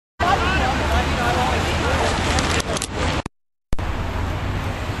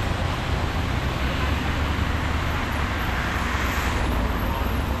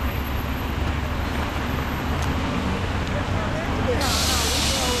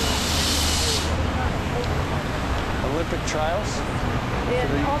Olympic trials?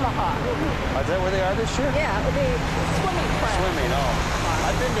 In Omaha. Is that where they are this year? Yeah, the swimming class. Swimming, oh.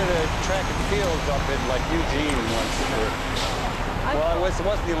 I've been to the track and fields up in like Eugene once. Well, it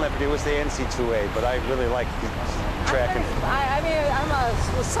wasn't the Olympic, it was the NC2A, but I really like the track and field. I mean, I'm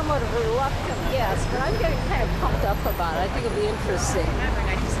somewhat of a reluctant guest, but I'm getting kind of pumped up about it. I think it'll be interesting.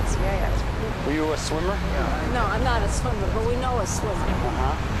 Were you a swimmer? No, I'm not a swimmer, but we know a swimmer.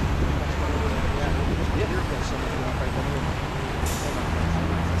 Uh-huh.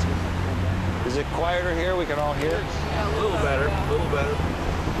 Is it quieter here? We can all hear? Yeah, a little better, a little better.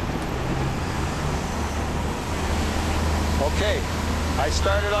 Okay, I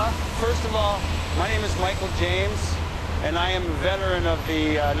started off, first of all, my name is Michael James, and I am a veteran of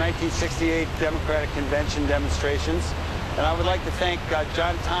the 1968 Democratic Convention demonstrations. And I would like to thank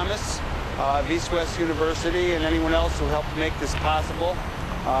John Thomas of East West University and anyone else who helped make this possible.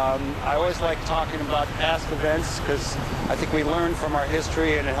 I always like talking about past events because I think we learn from our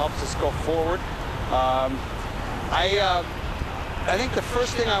history and it helps us go forward. I think the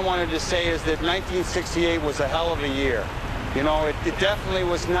first thing I wanted to say is that 1968 was a hell of a year. You know, it definitely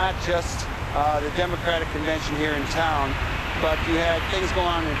was not just the Democratic Convention here in town, but you had things going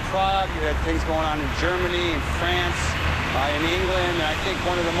on in Prague, you had things going on in Germany, in France, in England, and I think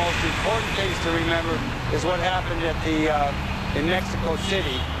one of the most important things to remember is what happened at in Mexico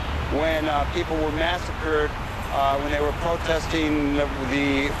City when people were massacred when they were protesting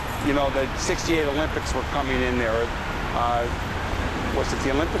the 68 Olympics were coming in there. Was it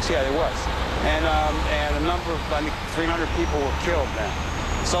the Olympics? Yeah, it was. And a number of, I think 300 people were killed then.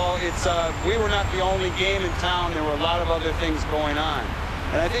 So we were not the only game in town. There were a lot of other things going on.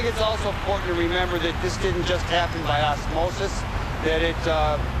 And I think it's also important to remember that this didn't just happen by osmosis, that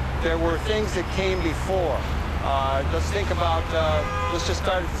there were things that came before. Let's think about, let's just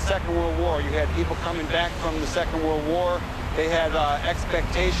start at the Second World War. You had people coming back from the Second World War. They had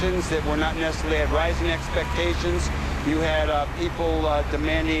expectations that were not necessarily had rising expectations. You had people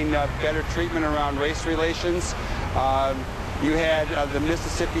demanding better treatment around race relations. You had the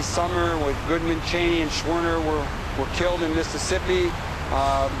Mississippi Summer with Goodman, Cheney, and Schwerner were killed in Mississippi.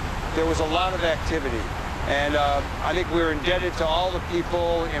 There was a lot of activity. And I think we're indebted to all the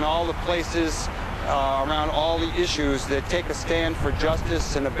people in all the places around all the issues that take a stand for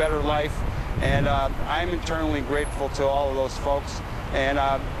justice and a better life. And I'm eternally grateful to all of those folks. And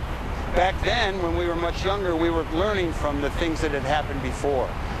back then, when we were much younger, we were learning from the things that had happened before.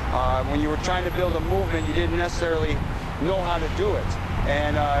 When you were trying to build a movement, you didn't necessarily know how to do it.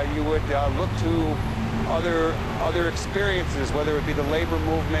 And you would look to other experiences, whether it be the labor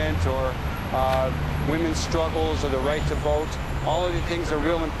movement or women's struggles or the right to vote. All of these things are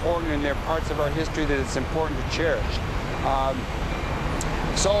real important, and they're parts of our history that it's important to cherish.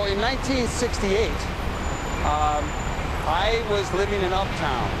 So in 1968, I was living in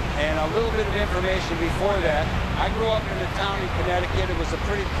Uptown, and a little bit of information before that. I grew up in a town in Connecticut. It was a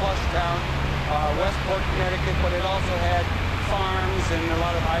pretty plush town, Westport, Connecticut, but it also had farms and a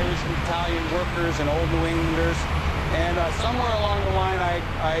lot of Irish and Italian workers and old New Englanders. And somewhere along the line,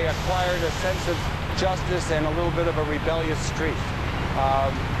 I acquired a sense of justice and a little bit of a rebellious streak.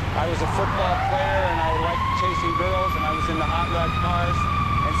 I was a football player, and I liked chasing girls, and I was into hot rod cars,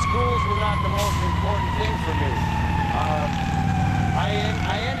 and schools were not the most important thing for me.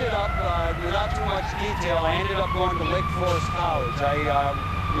 I ended up, without too much detail, I ended up going to Lake Forest College. I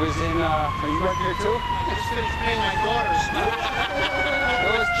was in, you work here too? I just finished paying my daughter's.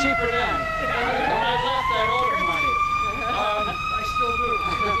 It was cheaper then. When I left, I owed her money. I still do.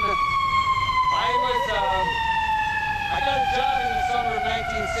 I got a job in the summer of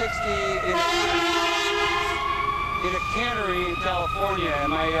 1960 in a cannery in California, and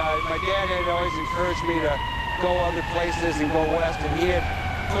my dad had always encouraged me to go other places and go west, and he had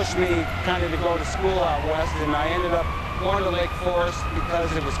pushed me kind of to go to school out west, and I ended up going to Lake Forest because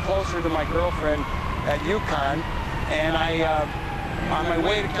it was closer to my girlfriend at UConn, and on my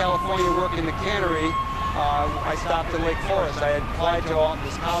way to California working the cannery, I stopped at Lake Forest. I had applied to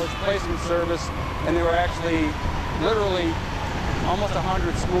this college placement service, and there were actually literally almost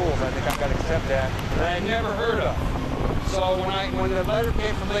 100 schools I think I got accepted at that I had never heard of. So when the letter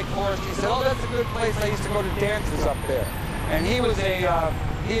came from Lake Forest, he said, "Oh, that's a good place. I used to go to dances up there." And he was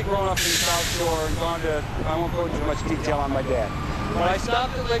he had grown up in the South Shore and gone to, I won't go into much detail on my dad. But I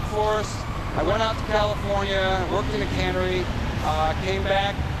stopped at Lake Forest. I went out to California, worked in a cannery, came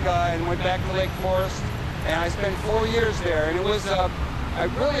back and went back to Lake Forest, and I spent 4 years there. And it was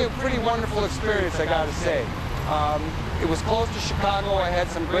really a pretty wonderful experience, I got to say. It was close to Chicago. I had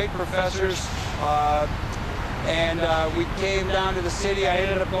some great professors. And we came down to the city. I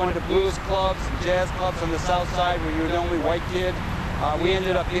ended up going to blues clubs and jazz clubs on the south side where you were the only white kid. We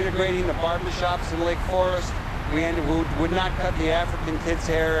ended up integrating the barbershops in Lake Forest. We would not cut the African kids'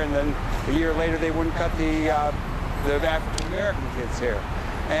 hair, and then a year later they wouldn't cut the African American kids' hair.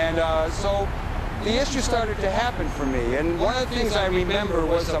 And so the issue started to happen for me. And one of the things I remember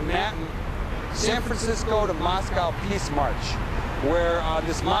was a San Francisco to Moscow Peace March, where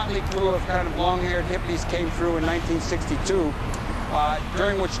this motley crew of kind of long-haired hippies came through in 1962,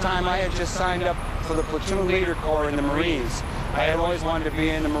 during which time I had just signed up for the platoon leader corps in the Marines. I had always wanted to be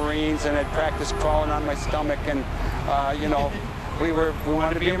in the Marines and had practiced crawling on my stomach, and you know, we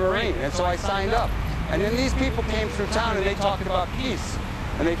wanted to be a Marine, and so I signed up. And then these people came through town and they talked about peace,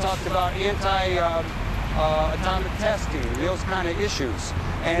 and they talked about anti-atomic testing, those kind of issues,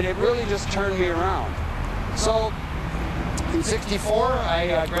 and it really just turned me around. So in '64,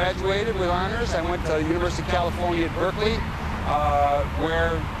 I graduated with honors. I went to the University of California at Berkeley,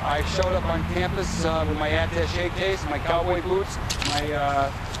 where I showed up on campus with my attaché case, my cowboy boots,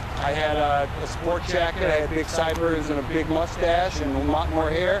 I had a sport jacket, I had big sideburns and a big mustache and a lot more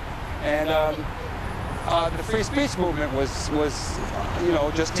hair, and the free speech movement was you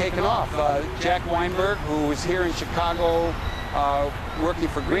know, just taking off. Jack Weinberg, who was here in Chicago working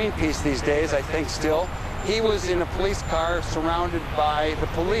for Greenpeace these days, I think still, he was in a police car surrounded by the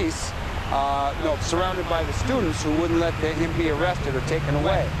police, surrounded by the students who wouldn't let him be arrested or taken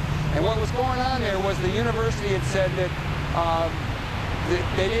away. And what was going on there was the university had said that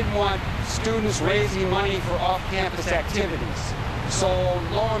they didn't want students raising money for off-campus activities. So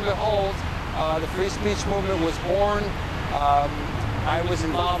lo and behold, the free speech movement was born. I was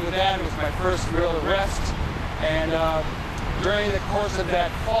involved with that. It was my first real arrest. And during the course of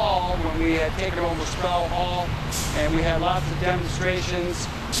that fall, when we had taken over Spell Hall and we had lots of demonstrations,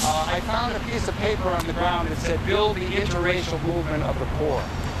 I found a piece of paper on the ground that said, "Build the interracial movement of the poor."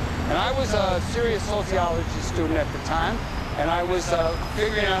 And I was a serious sociology student at the time, and I was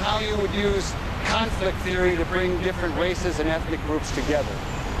figuring out how you would use conflict theory to bring different races and ethnic groups together.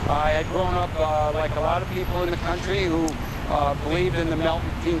 I had grown up like a lot of people in the country who believed in the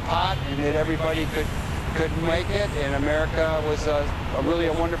melting pot and that everybody could make it, and America was really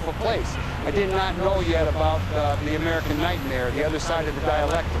a wonderful place. I did not know yet about the American nightmare, the other side of the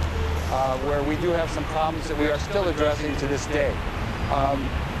dialectic, where we do have some problems that we are still addressing to this day.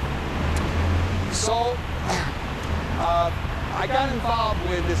 So I got involved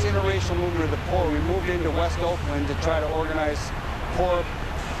with this interracial movement of the poor. We moved into West Oakland to try to organize poor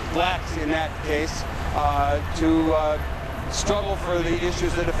blacks, in that case, to struggle for the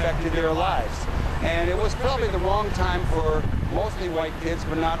issues that affected their lives. And it was probably the wrong time for mostly white kids,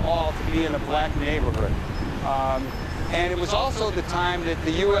 but not all, to be in a black neighborhood. And it was also the time that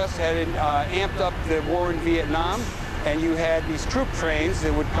the U.S. had amped up the war in Vietnam, and you had these troop trains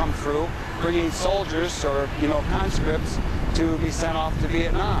that would come through, bringing soldiers or, you know, conscripts to be sent off to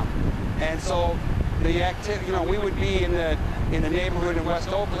Vietnam. And so the activity, you know, we would be in the neighborhood in West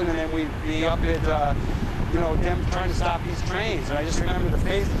Oakland, and then we'd be up at, you know, them trying to stop these trains. And I just remember the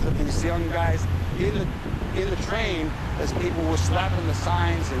faces of these young guys in the train as people were slapping the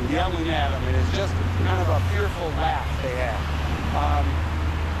signs and yelling at them, and it's just kind of a fearful laugh they had.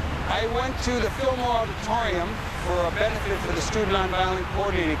 I went to the Fillmore Auditorium for a benefit for the Student Nonviolent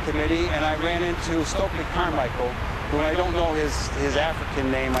Coordinating Committee, and I ran into Stokely Carmichael, who I don't know his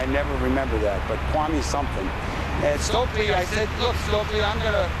African name, I never remember that, but Kwame something. And Stokely, I said, "Look, Stokely, I'm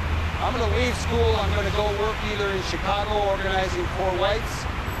gonna leave school. I'm gonna go work either in Chicago organizing poor whites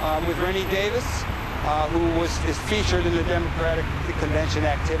with Rennie Davis, who is featured in the Democratic Convention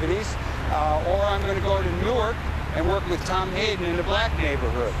activities, or I'm going to go to Newark and work with Tom Hayden in the black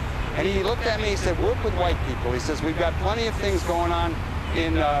neighborhood." And he looked at me, he said, "Work with white people." He says, "We've got plenty of things going on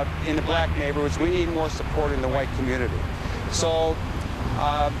in the black neighborhoods. We need more support in the white community." So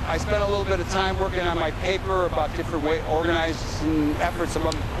I spent a little bit of time working on my paper about different organizing efforts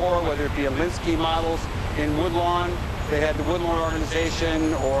among the poor, whether it be Alinsky models in Woodlawn. They had the Woodlawn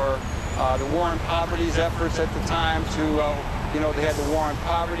organization, or the War on Poverty's efforts at the time to, you know, they had the War on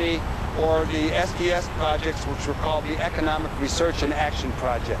Poverty, or the SDS projects, which were called the Economic Research and Action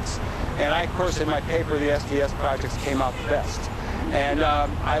Projects. And I, of course, in my paper, the SDS projects came out the best. And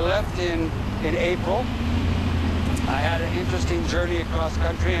I left in April. I had an interesting journey across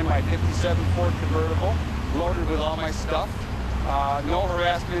country in my '57 Ford convertible, loaded with all my stuff. No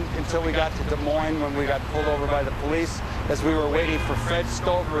harassment until we got to Des Moines, when we got pulled over by the police as we were waiting for Fred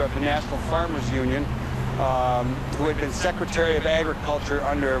Stover of the National Farmers Union, who had been Secretary of Agriculture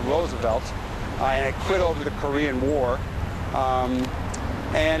under Roosevelt, and had quit over the Korean War.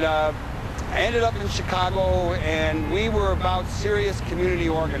 I ended up in Chicago, and we were about serious community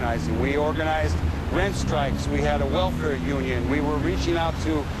organizing. We organized rent strikes. We had a welfare union. We were reaching out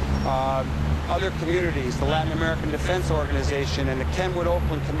to other communities, the Latin American Defense Organization and the Kenwood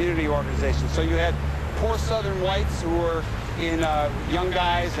Oakland Community Organization. So you had poor Southern whites who were in young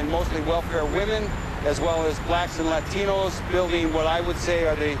guys and mostly welfare women, as well as blacks and Latinos, building what I would say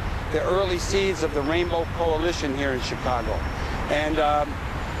are the early seeds of the Rainbow Coalition here in Chicago. And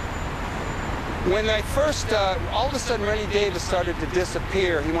when I first, all of a sudden, Rennie Davis started to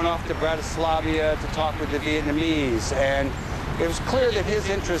disappear. He went off to Bratislava to talk with the Vietnamese, and it was clear that his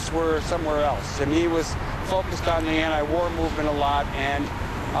interests were somewhere else. And he was focused on the anti-war movement a lot, and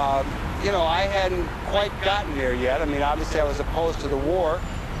you know, I hadn't quite gotten there yet. I mean, obviously I was opposed to the war,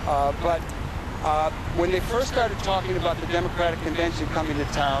 but when they first started talking about the Democratic Convention coming to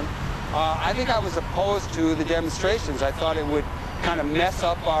town, I think I was opposed to the demonstrations. I thought it would kind of mess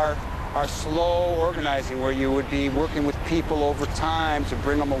up our slow organizing, where you would be working with people over time to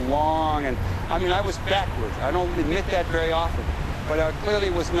bring them along. And I mean, I was backward. I don't admit that very often, but I clearly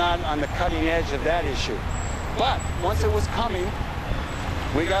was not on the cutting edge of that issue. But once it was coming,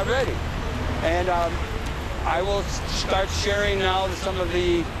 we got ready. And I will start sharing now some of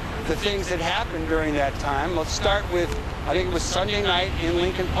the things that happened during that time. Let's start with, I think it was Sunday night in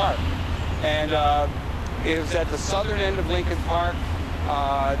Lincoln Park. And it was at the southern end of Lincoln Park,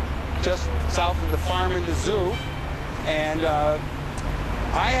 just south of the farm and the zoo. And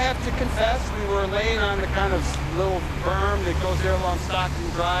I have to confess, we were laying on the kind of little berm that goes there along Stockton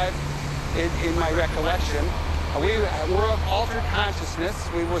Drive in my recollection. We were of altered consciousness.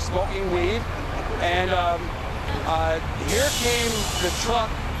 We were smoking weed. And here came the truck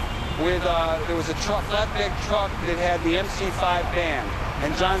with, there was a flatbed truck that had the MC5 band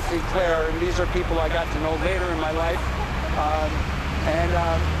and John Sinclair, and these are people I got to know later in my life.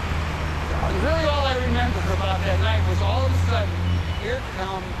 Really all I remember about that night was all of a sudden, here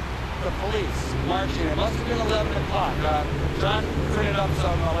come the police marching. It must have been 11 o'clock. John printed up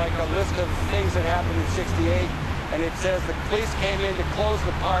like a list of things that happened in '68, and it says the police came in to close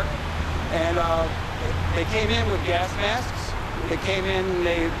the park, and they came in with gas masks. They came in,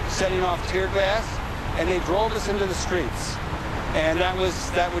 they setting off tear gas, and they drove us into the streets. And that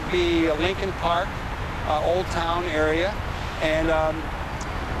would be Lincoln Park, Old Town area, and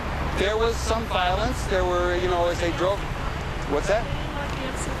there was some violence. There were, you know, as they drove. What's that?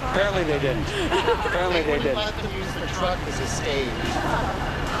 Apparently they didn't. Apparently they didn't. Let them use the truck as a stage.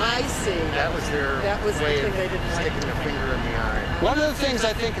 I see. That was their way of sticking their finger in the eye. One of the things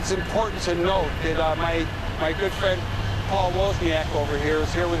I think it's important to note that my good friend Paul Wozniak over here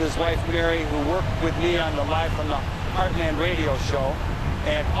is here with his wife Mary, who worked with me on the Live from the Heartland radio show.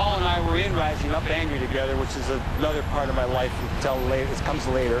 And Paul and I were in Rising Up Angry together, which is another part of my life until later. It comes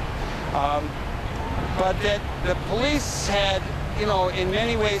later. But that the police had, you know, in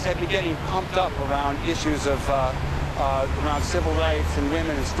many ways had been getting pumped up around issues of around civil rights and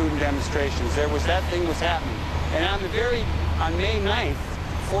women and student demonstrations. That thing was happening. And on May 9th,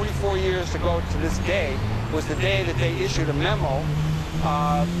 44 years ago to this day, was the day that they issued a memo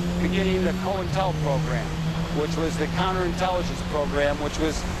beginning the COINTEL program, which was the counterintelligence program, which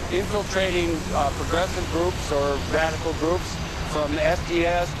was infiltrating progressive groups or radical groups from the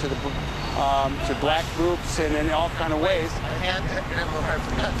SDS to black groups and in all kind of ways. I had that memo, I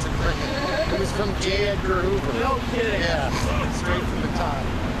forgot to bring it. It was from J. Edgar Hoover. No kidding. Yeah, straight from the top.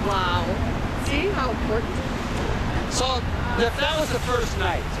 Wow. See how important? So that was the first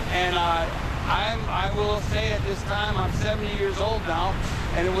night, and I will say at this time I'm 70 years old now,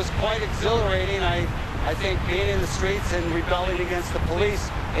 and it was quite exhilarating. I think being in the streets and rebelling against the police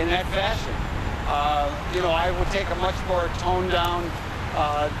in that fashion. You know, I would take a much more toned down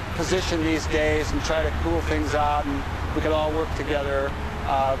position these days and try to cool things out, and we could all work together.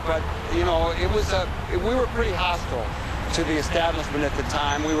 But you know, we were pretty hostile to the establishment at the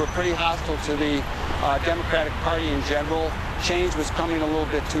time. We were pretty hostile to the Democratic Party in general. Change was coming a little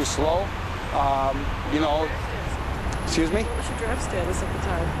bit too slow. You know, excuse me? What was your draft status at the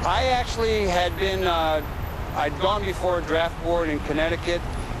time? I actually had been, I'd gone before a draft board in Connecticut.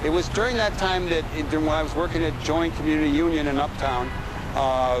 It was during that time that, when I was working at Joint Community Union in Uptown,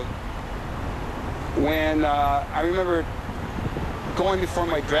 when I remember going before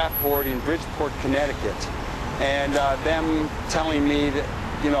my draft board in Bridgeport, Connecticut, and them telling me that,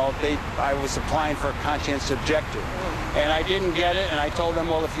 you know, I was applying for a conscientious objector. And I didn't get it, and I told them,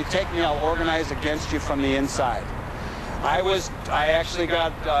 well, if you take me, I'll organize against you from the inside. I actually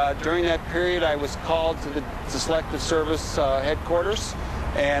got, during that period, I was called to the Selective Service headquarters,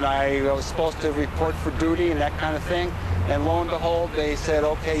 and I was supposed to report for duty and that kind of thing. and lo and behold, they said,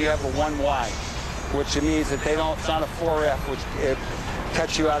 okay, you have a 1Y, which means that they don't, it's not a 4F, which it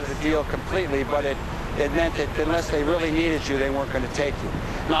cuts you out of the deal completely, but it meant that unless they really needed you, they weren't going to take you.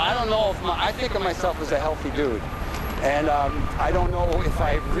 Now, I don't know if I think of myself as a healthy dude, and I don't know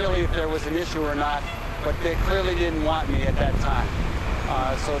if there was an issue or not, but they clearly didn't want me at that time.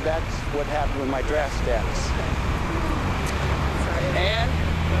 So that's what happened with my draft status. And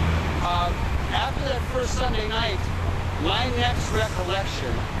after that first Sunday night, my next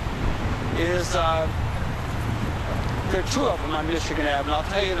recollection is, there are two of them on Michigan Avenue. I'll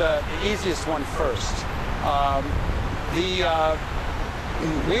tell you the easiest one first.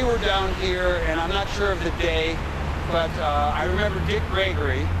 We were down here, and I'm not sure of the day, but I remember Dick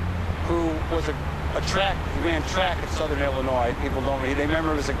Gregory, who was he ran track at Southern Illinois. People don't they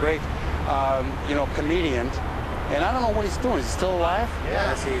remember him as a great, comedian. And I don't know what he's doing. Is he still alive?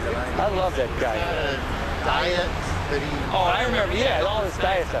 Yes, he's alive. I love that guy. Diet that he... Oh, I remember. Yeah, all this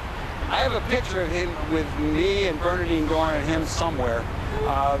diet stuff. I have a picture of him with me and Bernadine Dorn and him somewhere.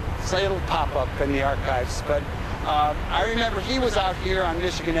 So it'll pop up in the archives. But I remember he was out here on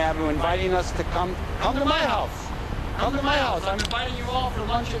Michigan Avenue inviting us to come to my house. Come to my house. I'm inviting you all for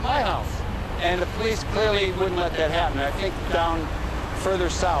lunch at my house. And the police clearly wouldn't let that happen. I think down further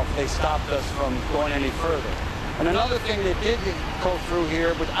south they stopped us from going any further. And another thing that did go through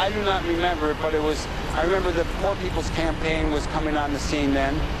here, but I do not remember it, but I remember the Poor People's Campaign was coming on the scene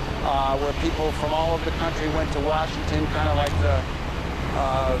then, where people from all over the country went to Washington, kind of like the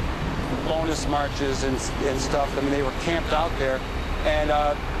bonus marches and stuff. I mean, they were camped out there. And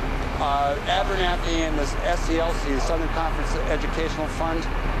Abernathy and the SCLC, the Southern Conference Educational Fund,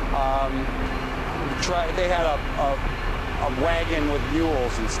 they had a wagon with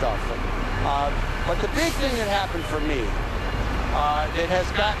mules and stuff. But the big thing that happened for me, that has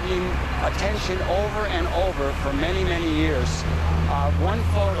gotten me attention over and over for many, many years, one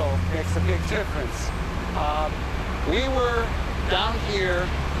photo makes a big difference. We were down here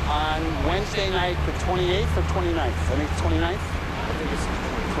on Wednesday night, the 28th or 29th? I think it's 29th? I think it's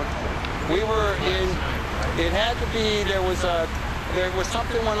 29th. We were in, it had to be, there was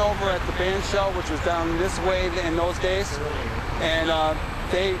something went over at the band shell, which was down this way in those days. And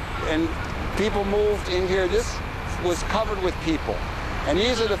people moved in here. This was covered with people. And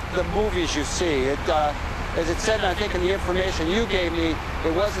these are the movies you see. As it said, I think in the information you gave me,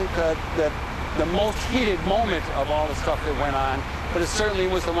 it wasn't the most heated moment of all the stuff that went on, but it certainly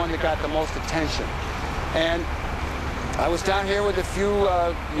was the one that got the most attention. And I was down here with a few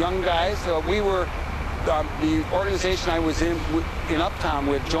young guys. We were, the organization I was in Uptown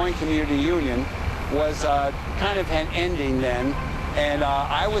with, Joint Community Union, was kind of an ending then. And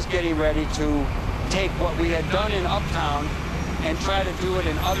I was getting ready to take what we had done in Uptown and try to do it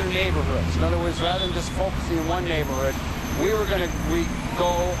in other neighborhoods. In other words, rather than just focusing in one neighborhood, we were going to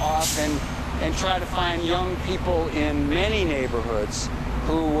go off and try to find young people in many neighborhoods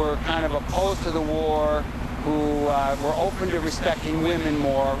who were kind of opposed to the war, who were open to respecting women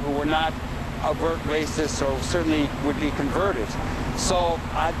more, who were not overt racists or certainly would be converted. So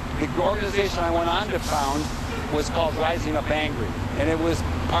the organization I went on to found was called Rising Up Angry, and it was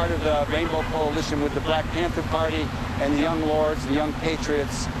part of the Rainbow Coalition with the Black Panther Party and the Young Lords, the Young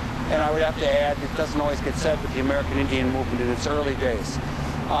Patriots, and I would have to add, it doesn't always get said, but the American Indian movement in its early days.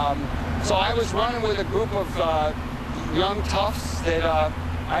 So I was running with a group of young toughs that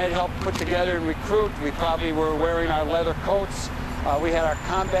I had helped put together and recruit. We probably were wearing our leather coats. We had our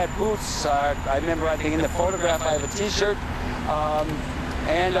combat boots. I remember I think in the photograph I have a t-shirt.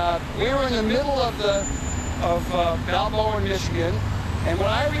 And we were in the middle of Balboa, Michigan, and what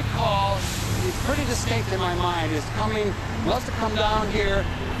I recall is pretty distinct in my mind is must have come down here,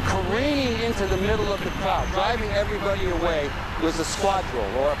 careening into the middle of the crowd, driving everybody away, was a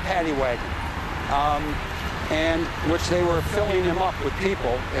squadron or a paddy wagon, and which they were filling them up with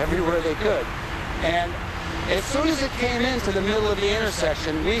people everywhere they could. And as soon as it came into the middle of the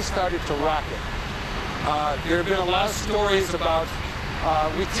intersection, we started to rock it. There have been a lot of stories about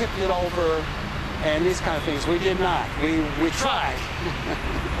we tipped it over and these kind of things. We did not. We tried.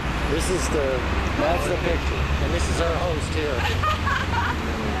 That's the picture. And this is our host here.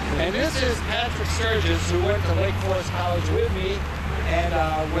 And this is Patrick Sturgis, who went to Lake Forest College with me and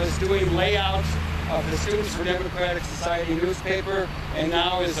was doing layouts of the Students for Democratic Society newspaper, and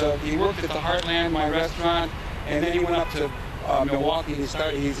now he worked at the Heartland, my restaurant, and then he went up to Milwaukee.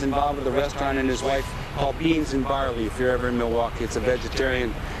 He's involved with a restaurant and his wife called Beans and Barley. If you're ever in Milwaukee, it's a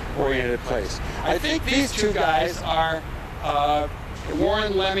vegetarian-oriented place. I think these two guys are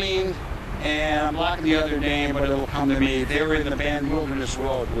Warren Lemming and I'm blocking the other name, but it'll come to me. They were in the band Wilderness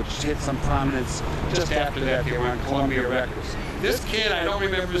Road, which hit some prominence just after that. They were on Columbia Records. This kid, I don't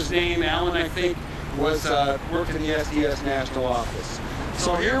remember his name, Alan, I think, was worked in the SDS National Office.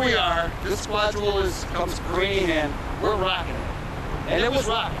 So here we are. This squadrille comes green, and we're rocking it. And it was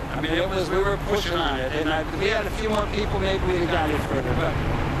rocking. I mean, we were pushing on it. And we had a few more people, maybe we got it further, but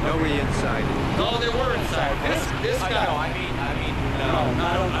Nobody inside. no, they were inside. This guy. No, I mean, No,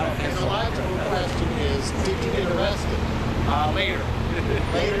 I don't think And the so. logical question is, did you get arrested? Later.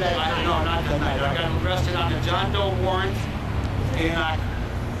 Later that night? No, not that night. I got arrested on a John Doe warrant in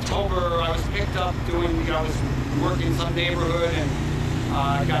October. I was picked up I was working in some neighborhood, and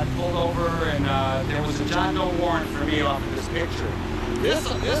I got pulled over, and there was a John Doe warrant for me off of this picture. This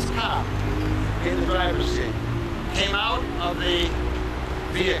cop in the driver's seat came out of the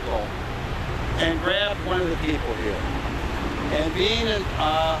vehicle and grabbed one of the people here. And being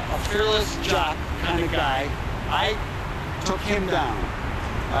a fearless jock kind of guy, I took him down.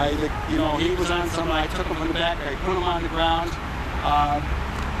 He was on something. I took him from the back. I put him on the ground.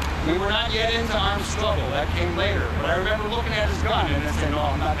 We were not yet into armed struggle. That came later. But I remember looking at his gun and I said, "No,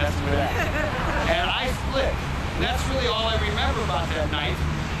 I'm not messing with that." And I split. And that's really all I remember about that night,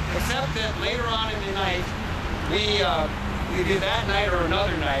 except that later on in the night, we did that night or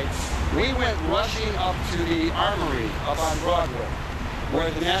another night. We went rushing up to the armory up on Broadway, where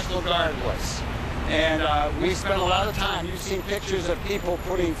the National Guard was. And we spent a lot of time. You've seen pictures of people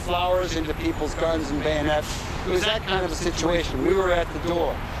putting flowers into people's guns and bayonets. It was that kind of a situation. We were at the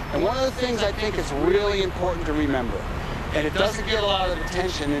door. And one of the things I think is really important to remember, and it doesn't get a lot of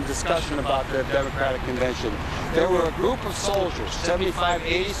attention in discussion about the Democratic Convention, there were a group of soldiers, 75,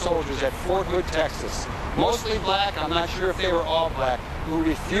 80 soldiers at Fort Hood, Texas, mostly black, I'm not sure if they were all black, who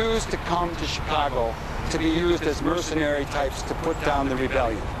refused to come to Chicago to be used as mercenary types to put down the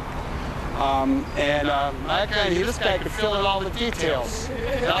rebellion. This guy could fill in all the details.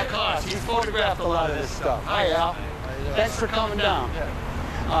 Al Cost, he's photographed a lot of this stuff. Hi, Al. Thanks for coming down.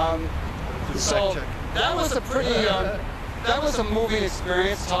 So that was a that was a moving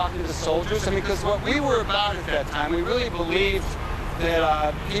experience talking to soldiers. I mean, because what we were about at that time, we really believed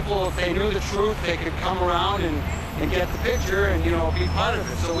that people, if they knew the truth, they could come around and get the picture and, be part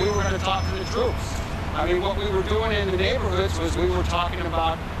of it. So we were going to talk to the troops. I mean, what we were doing in the neighborhoods was we were talking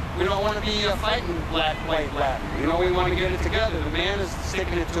about, we don't want to be fighting black, white, Latin. We want to get it together. The man is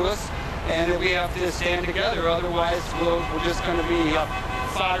sticking it to us, and we have to stand together. Otherwise, we're just going to be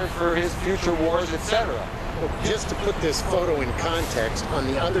fodder for his future wars, etc. Well, just to put this photo in context, on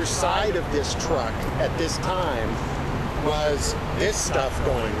the other side of this truck at this time was this stuff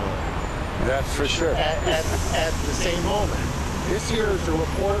going on. That's for sure. At the same moment. This here is a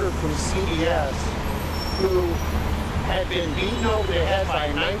reporter from CBS who had been beaten over the head by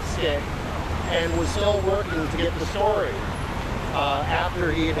a nightstick and was still working to get the story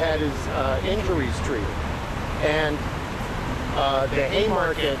after he had his injuries treated. And the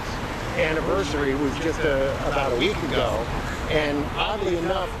Haymarket anniversary was just about a week ago. And oddly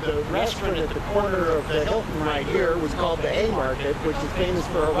enough, the restaurant at the corner of the Hilton right here was called the Haymarket, which is famous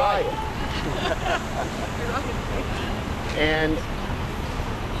for a riot. And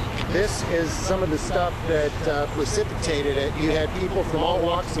this is some of the stuff that precipitated it. You had people from all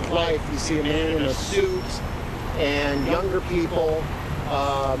walks of life. You see a man in a suit and younger people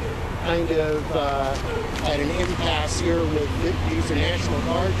kind of at an impasse here with these National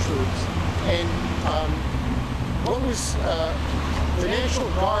Guard troops. And the National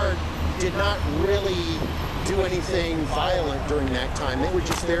Guard did not really do anything violent during that time. They were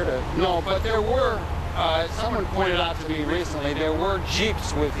just there to... No, but there were, someone pointed out to me recently, there were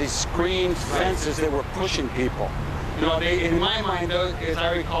Jeeps with these screened fences that were pushing people. In my mind, as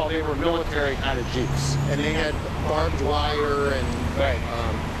I recall, they were military kind of Jeeps. And they had barbed wire and... Right.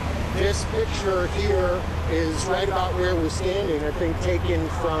 This picture here is right about where we're standing, I think taken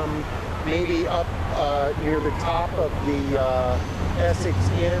from maybe up near the top of the Essex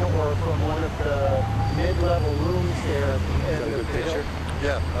Inn or from one of the mid-level rooms there. Is that a good picture?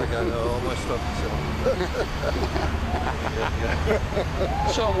 Yeah, I got all my stuff to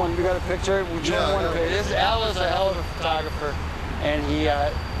Show him one. We got a picture. Would you want one picture? Al is a hell of a photographer, and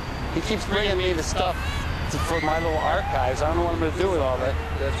he keeps bringing me the stuff for my little archives. I don't know what I'm going to do with all that.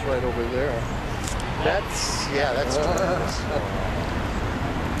 That's right over there. That's tremendous.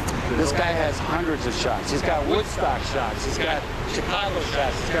 This guy has hundreds of shots. He's got Woodstock shots. He's got Chicago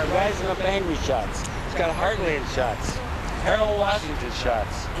shots. He's got Rising Up Angry shots. He's got Heartland shots. Harold Washington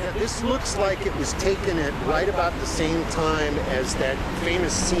shots. Yeah, this looks like it was taken at right about the same time as that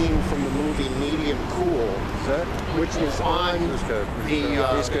famous scene from the movie Medium Cool, which was on This guy,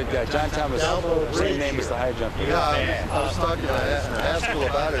 He's good. John Thomas, Delbo same Bridge. name as the high jumper. Yeah, I was talking to Haskell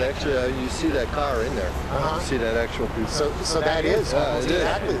about it. Actually, you see that car in there. You see that actual piece. So that is almost it is.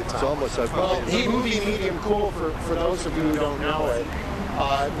 exactly the time. It's almost like The movie Medium Cool, for those of you who don't know it,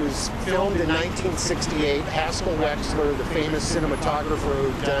 was filmed in 1968. Haskell Wexler, the famous cinematographer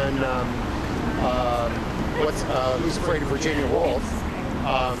who'd done Who's Afraid of Virginia Woolf,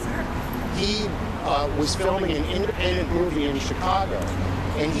 he was filming an independent movie in Chicago,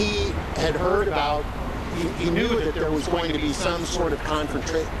 and he had heard about, he knew that there was going to be some sort of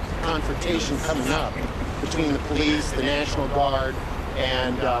confrontation coming up between the police, the National Guard,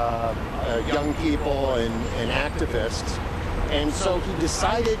 and young people and activists. And so he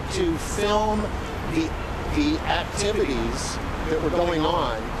decided to film the activities that were going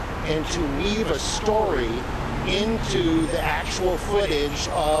on and to weave a story into the actual footage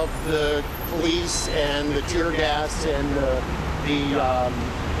of the police and the tear gas and the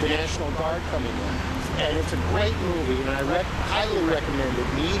National Guard coming in. And it's a great movie, and I highly recommend it.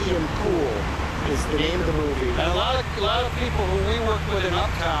 Medium Cool is the name of the movie. And a lot of people who we worked with in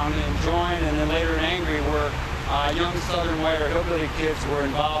Uptown and joined, and then later in Angry, were young Southern White or hillbilly kids were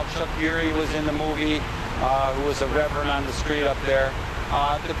involved. Chuck Urey was in the movie, who was a reverend on the street up there.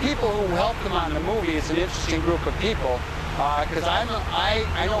 The people who helped him on the movie is an interesting group of people, because I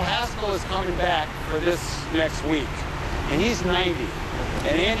know Haskell is coming back for this next week, and he's 90.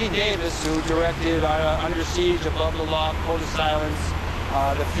 And Andy Davis, who directed Under Siege, Above the Law, Code of Silence,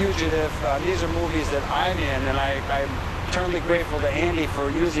 The Fugitive, these are movies that I'm in, and I'm eternally grateful to Andy for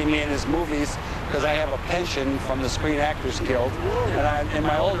using me in his movies, because I have a pension from the Screen Actors Guild, and in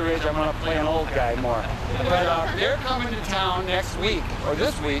my older age, I'm going to play an old guy more. But they're coming to town next week, or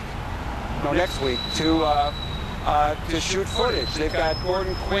this week, no, next week, to shoot footage. They've got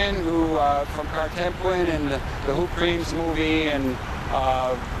Gordon Quinn, who from Cartemquin and the Who Creams movie, and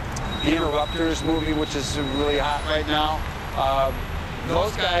the Interrupters movie, which is really hot right now.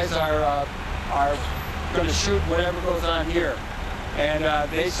 Those guys are going to shoot whatever goes on here. And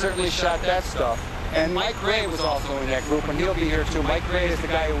they certainly shot that stuff. And Mike Ray was also in that group, and he'll be here too. Mike Ray is the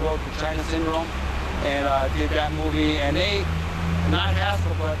guy who wrote The China Syndrome and did that movie. And they, not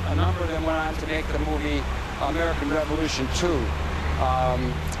Haskell, but a number of them went on to make the movie American Revolution 2,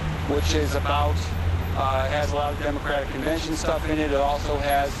 which is about, has a lot of Democratic Convention stuff in it. It also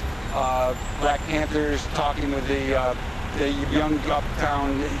has Black Panthers talking with the young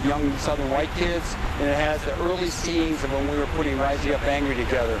uptown, young Southern white kids, and it has the early scenes of when we were putting Rising Up Angry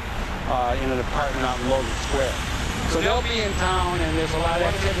together in an apartment out in Logan Square. So they'll be in town, and there's a lot of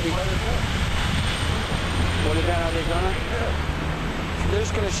activity. What event are they gonna? They're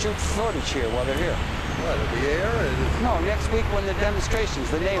just gonna shoot footage here while they're here. What, in the air? No, next week when the demonstrations,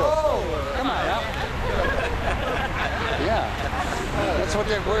 the NATO stuff. Come on now. Yeah, that's what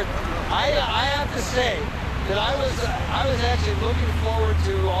they're. I have to say that I was actually looking forward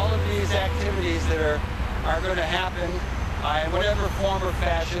to all of these activities that are going to happen in whatever form or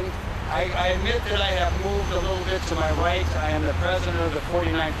fashion. I admit that I have moved a little bit to my right. I am the president of the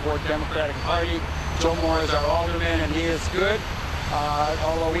 49th Ward Democratic Party. Joe Moore is our alderman, and he is good.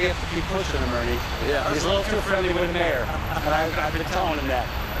 Although we have to keep pushing him, Ernie. Yeah. He's a little too friendly with the mayor, and I've been telling him that.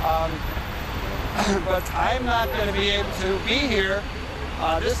 But I'm not going to be able to be here.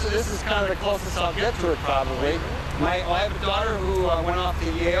 This is kind of the closest I'll get to it, probably. I have a daughter who went off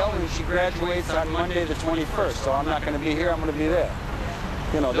to Yale, and she graduates on Monday the 21st, so I'm not going to be here. I'm going to be there.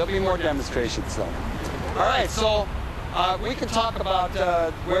 You know, there'll be more demonstrations, though. All right, so we can talk about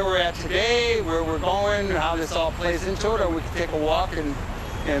where we're at today, where we're going, how this all plays into it, or we can take a walk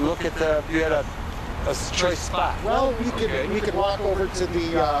and look at you had a choice spot. Well, we could walk over to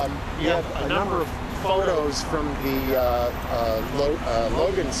the, you have a number of photos from the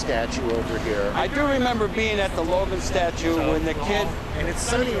Logan statue over here. I do remember being at the Logan statue when the kid... And it's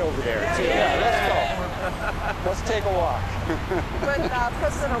sunny over there, too. Yeah, let's go. Let's take a walk. When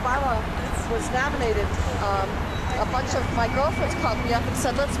President Obama was nominated, a bunch of my girlfriends called me up and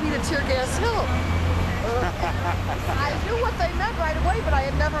said, let's meet at Tear Gas Hill. I knew what they meant right away, but I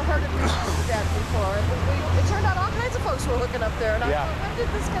had never heard it referred to that before. It turned out all kinds of folks were looking up there, and I thought, when did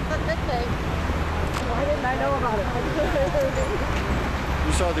this get the nickname? Why didn't I know about it?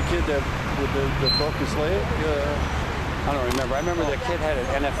 You saw the kid that broke his leg? I don't remember. I remember the kid had an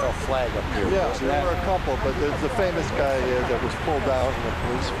NFL flag up here. Yeah, there were a couple, but there's the famous guy that was pulled out and the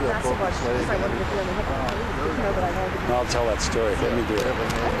police broke his leg. I'll tell that story. Let me do it.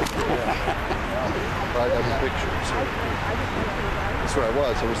 I got the picture. So that's where I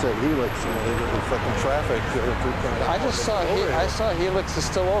was. I was at Helix, the fucking traffic. I just saw, I saw Helix is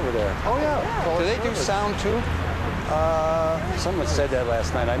still over there. Oh yeah. Do they do sound too? Someone said that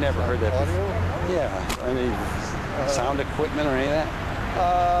last night. I never heard that before. Audio? Yeah, any sound equipment or any of that?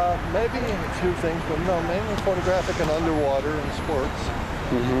 Maybe a few things, but no, mainly photographic and underwater and sports.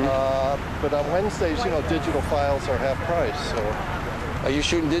 But on Wednesdays, digital files are half price. So. Are you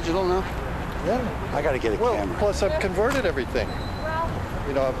shooting digital now? Yeah. I got to get a camera. Plus I've converted everything.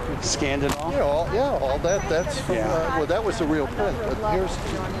 I've Scanned it all? all that. That's from, well, that was the real print. But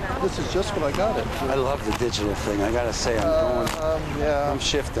this is just what I got it. I love the digital thing. I got to say, I'm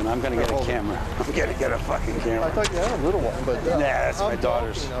shifting. I'm going to get a camera. I'm going to get a fucking camera. I thought you had a little one, but that's my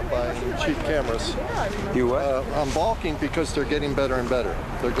daughter's. I'm buying cheap cameras. You what? I'm balking because they're getting better and better.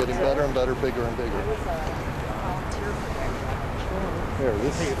 They're getting better and better, bigger and bigger. Here,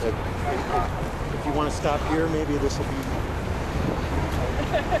 this is. If you want to stop here, maybe this will be.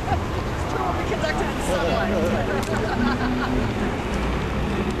 Conducted in sunlight.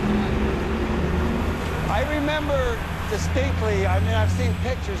 I remember distinctly, I mean, I've seen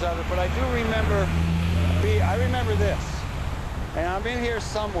pictures of it, but I do remember, I remember this. And I'm in here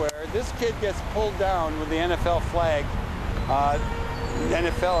somewhere. This kid gets pulled down with the NFL flag,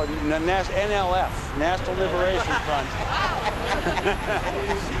 NLF, National Liberation Front.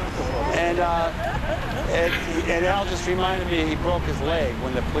 And Al just reminded me he broke his leg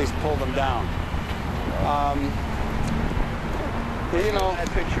when the police pulled him down. That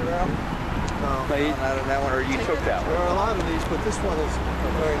picture out? No, not on that one, or you took that There one. are a lot of these, but this one is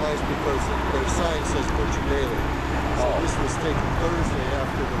very nice because their sign says Butcher Daily. So this was taken Thursday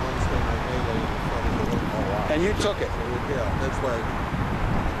after the Wednesday night melee in front of the local. Oh, wow. And you took it. Yeah, that's why.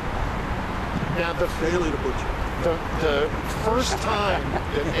 Now, the Daily to Butcher. the first time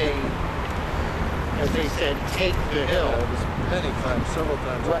that they, as they said, take the hill. It was many times, several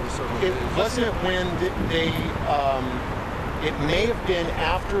times over several days. It wasn't when they, it may have been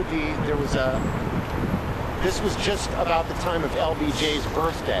after there was this was just about the time of LBJ's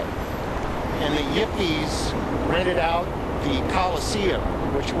birthday. And the Yippies rented out the Coliseum,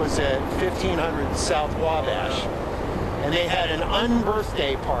 which was at 1500 South Wabash. And they had an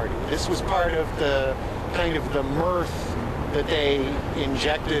unbirthday party. This was part of the kind of the mirth that they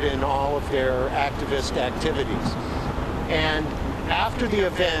injected in all of their activist activities. And after the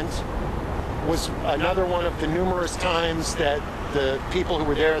event was another one of the numerous times that the people who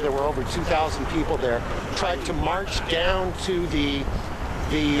were there were over 2,000 people there, tried to march down to the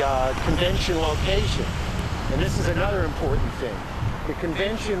convention location. And this is another important thing. The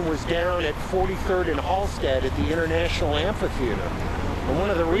convention was down at 43rd and Halstead at the International Amphitheater. And one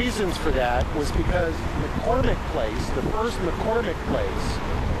of the reasons for that was because McCormick Place, the first McCormick Place,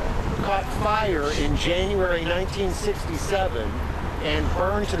 caught fire in January 1967 and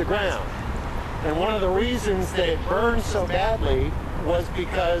burned to the ground. And one of the reasons that it burned so badly was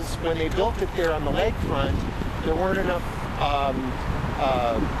because when they built it there on the lakefront, there weren't enough,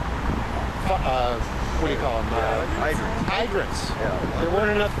 what do you call them? Hydrants. Yeah. There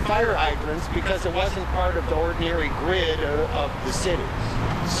weren't enough fire hydrants because it wasn't part of the ordinary grid of the city.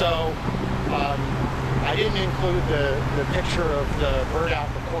 So I didn't include the picture of the burned out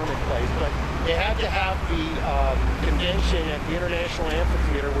McCormick Place, but they had to have the convention at the International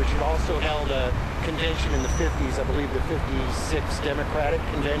Amphitheater, which had also held a convention in the 50s. I believe the 56th Democratic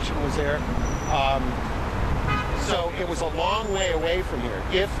Convention was there. So it was a long way away from here.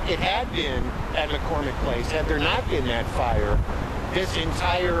 If it had been at McCormick Place, had there not been that fire, this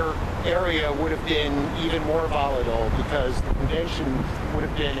entire area would have been even more volatile because the convention would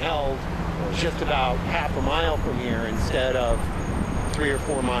have been held just about half a mile from here instead of 3 or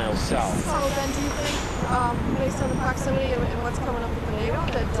 4 miles south. So then do you think, based on the proximity and what's coming up with the NATO,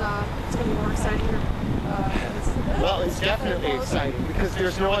 that it's going to be more exciting here? Well, it's definitely exciting because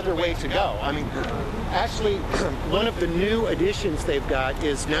there's no other way to go. I mean, actually, one of the new additions they've got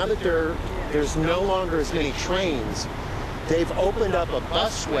is now that there's no longer as many trains, they've opened up a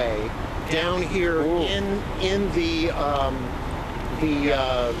busway down here in the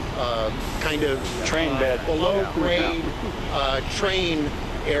kind of train bed, below grade train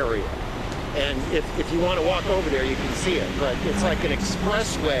area. And if you want to walk over there, you can see it. But it's like an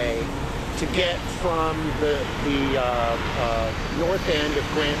expressway to get from the north end of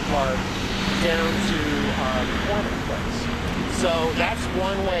Grant Park down to McCormick Place. So that's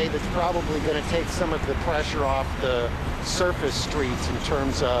one way that's probably going to take some of the pressure off the surface streets in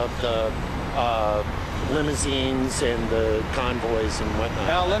terms of the limousines and the convoys and whatnot.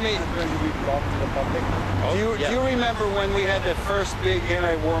 Now let me. Do you remember when we had the first big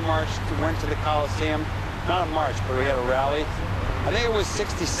anti-war march? Went to the Coliseum, not a march, but we had a rally. I think it was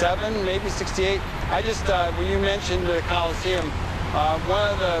 '67, maybe '68. I just when you mentioned the Coliseum, one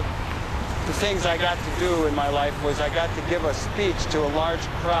of the things I got to do in my life was I got to give a speech to a large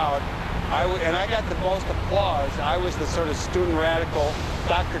crowd. And I got the most applause. I was the sort of student radical.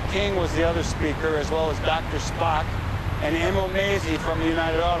 Dr. King was the other speaker, as well as Dr. Spock and Emil Mazie from the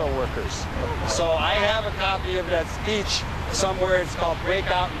United Auto Workers. So I have a copy of that speech somewhere. It's called Break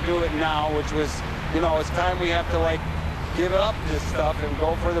Out and Do It Now, which was, you know, it's time we have to like give up this stuff and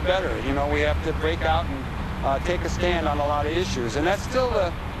go for the better. You know, we have to break out and take a stand on a lot of issues. And that's still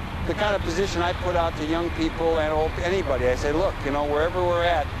the kind of position I put out to young people and anybody. I say, look, you know, wherever we're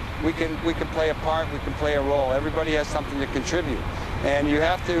at, we can play a part, we can play a role. Everybody has something to contribute. And you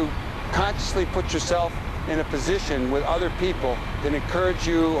have to consciously put yourself in a position with other people that encourage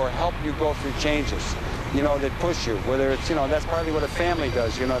you or help you go through changes, you know, that push you. Whether it's, you know, that's partly what a family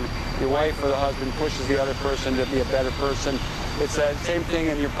does. You know, your wife or the husband pushes the other person to be a better person. It's that same thing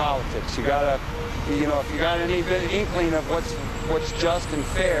in your politics. You gotta, you know, if you got any bit inkling of what's just and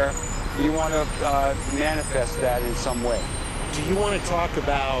fair, you want to manifest that in some way. Do you want to talk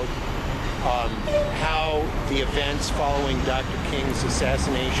about how the events following Dr. King's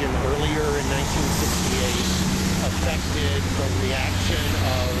assassination earlier in 1968 affected the reaction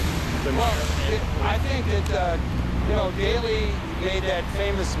of the I think that, you know, Daley made that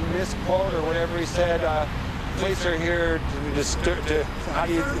famous misquote or whatever he said, police are here to disturb, how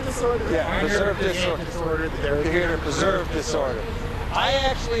do you, yeah, preserve disorder. They're here to preserve disorder. I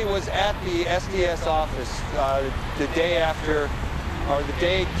actually was at the SDS office the day after, or the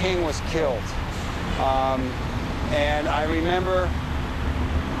day King was killed. And I remember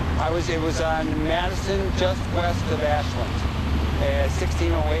it was on Madison, just west of Ashland.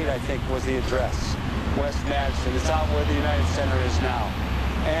 1608, I think, was the address. West Madison. It's out where the United Center is now.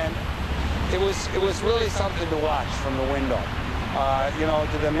 And it was really something to watch from the window. You know,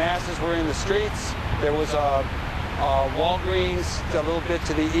 the masses were in the streets. There was a Walgreens a little bit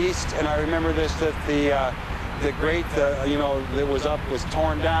to the east, and I remember this, that the grate, you know, that was up was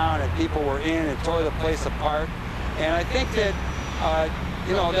torn down, and people were in and tore the place apart. And I think that,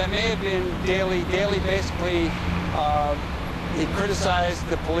 you know, that may have been Daley. Daley basically, he criticized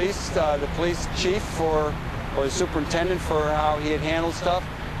the police chief or the superintendent for how he had handled stuff.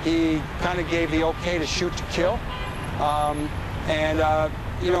 He kind of gave the okay to shoot to kill.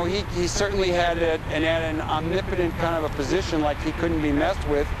 You know, he certainly had an omnipotent kind of a position, like he couldn't be messed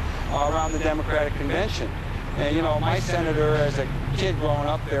with around the Democratic Convention. And, you know, my senator as a kid growing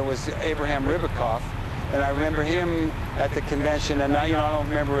up there was Abraham Ribicoff, and I remember him at the convention, and you know, I don't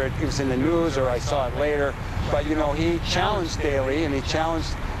remember it was in the news or I saw it later, but, you know, he challenged Daley, and he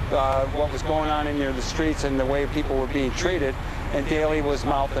challenged what was going on in the streets and the way people were being treated. And Daley was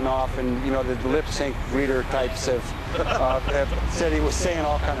mouthing off, and, you know, the lip sync reader types have said he was saying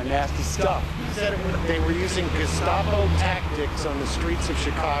all kind of nasty stuff. He said they were using Gestapo tactics on the streets of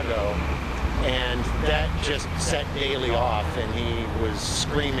Chicago, and that just set Daley off, and he was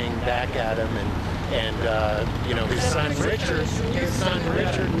screaming back at him, and you know, his son Richard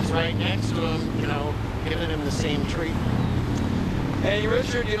was right next to him, you know, giving him the same treatment. Hey,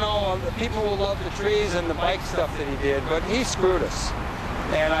 Richard, you know, people will love the trees and the bike stuff that he did, but he screwed us.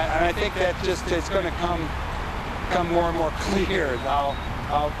 And I think that just, it's going to come more and more clear now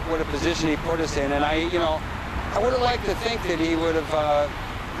what a position he put us in. And you know, I would have liked to think that he would have,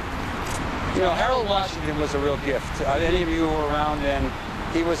 you know, Harold Washington was a real gift. Any of you who were around then,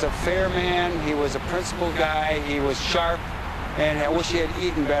 he was a fair man, he was a principled guy, he was sharp, and I wish he had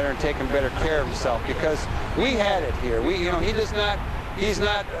eaten better and taken better care of himself, because we had it here. You know, he's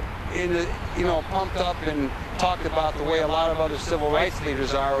not in the, you know, pumped up and talked about the way a lot of other civil rights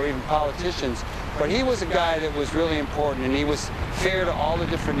leaders are, or even politicians. But he was a guy that was really important, and he was fair to all the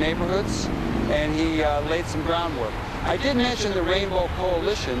different neighborhoods, and he laid some groundwork. I did mention the Rainbow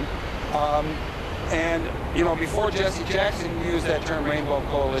Coalition, and, you know, before Jesse Jackson used that term Rainbow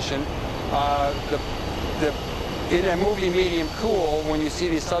Coalition, in that movie Medium Cool, when you see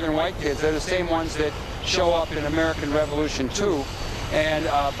these Southern white kids, they're the same ones that show up in American Revolution 2. And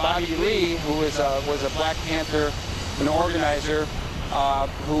Bobby Lee, who was a Black Panther, an organizer,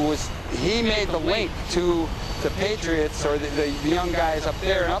 he made the link to the Patriots, or the young guys up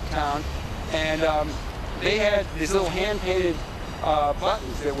there in Uptown, and they had these little hand-painted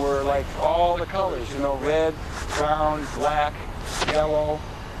buttons that were like all the colors, you know, red, brown, black, yellow,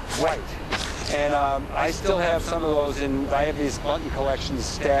 white. And I still have some of those, and I have these button collections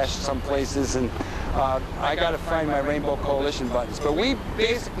stashed some places, and I got to find my Rainbow Coalition buttons. But we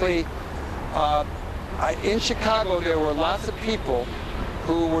basically, in Chicago, there were lots of people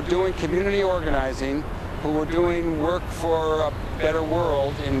who were doing community organizing, who were doing work for a better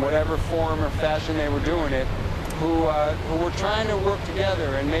world in whatever form or fashion they were doing it, who were trying to work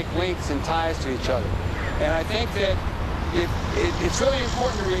together and make links and ties to each other. And I think that it's really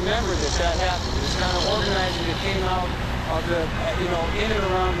important to remember that that happened. This kind of organizing that came out of the, in and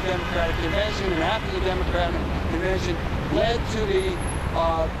around the Democratic Convention and after the Democratic Convention led to the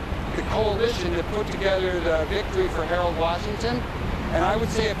coalition that put together the victory for Harold Washington. And I would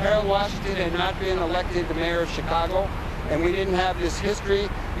say if Harold Washington had not been elected the mayor of Chicago and we didn't have this history,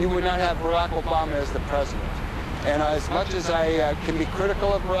 you would not have Barack Obama as the president. And as much as I can be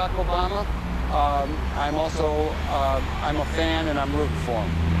critical of Barack Obama, I'm also, I'm a fan and I'm rooting for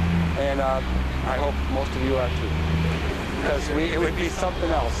him. And I hope most of you are too. Because it would be something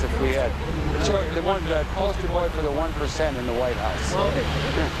else if we had the poster boy for the 1% in the White House. Well,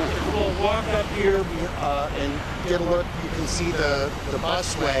 we'll walk up here and get a look. You can see the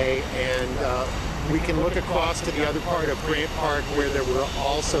busway, and we can look across to the other part of Grant Park where there were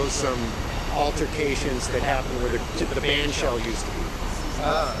also some altercations that happened where the band shell used to be.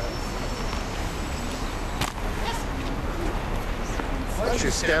 Once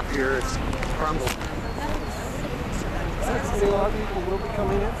you step here, it's crumbled. A lot of people will be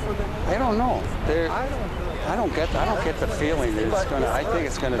coming in for the. I don't know. I don't get the feeling that it's gonna. I think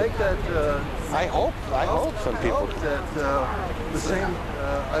it's gonna. Make that. I hope some people. That the same.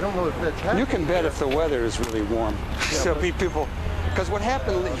 I don't know if that's happening. You can bet if the weather is really warm, there'll be people. Because what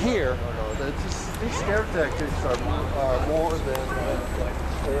happened here. No, these scare tactics are more than.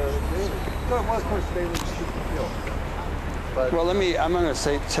 No, it was more stable to shoot the field. But Well, I'm going to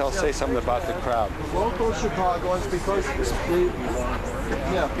say something about the crowd. Local Chicagoans, because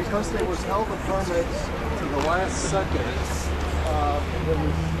they was held the permits to the last second,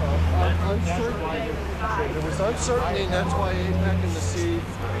 there was uncertainty, and that's why APEC and the C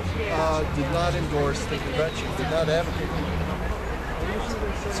did not endorse the convention, did not advocate it.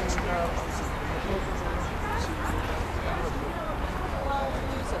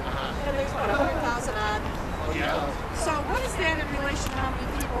 And there's about 100,000 odd. So what is that in relation to how many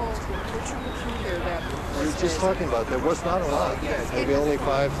people were through here that We were just talking about, there was not a lot. Maybe only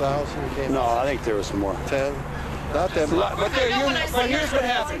 5,000 came. No, I think there was more. 10. Not that much. But here's what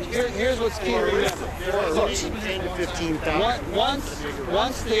happened. Here's what's key to remember. Look, 10 to 15,000.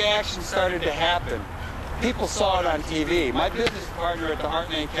 once the action started to happen, people saw it on TV. My business partner at the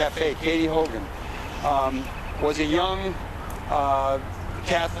Heartland Cafe, Katie Hogan, was a young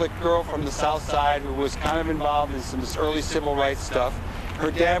Catholic girl from the South Side who was kind of involved in some early civil rights stuff. Her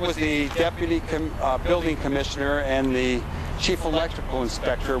dad was the deputy building commissioner and the chief electrical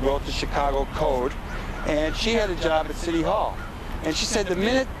inspector, wrote the Chicago Code, and she had a job at City Hall. And she said the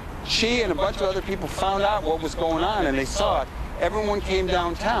minute she and a bunch of other people found out what was going on and they saw it, everyone came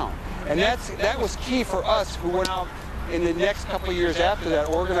downtown. And that was key for us who went out in the next couple of years after that,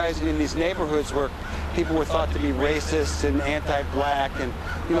 organizing in these neighborhoods where people were thought to be racist and anti-black and,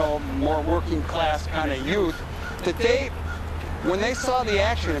 more working class kind of youth, that when they saw the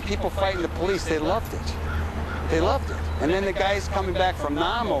action and people fighting the police, they loved it. They loved it. And then the guys coming back from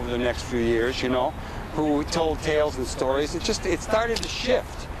Nam over the next few years, who told tales and stories, it started to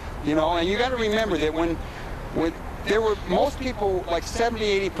shift, and you got to remember that when there were, most people, like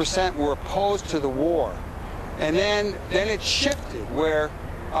 70–80% were opposed to the war. And then it shifted where,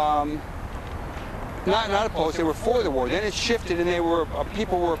 not opposed, they were for the war. Then it shifted and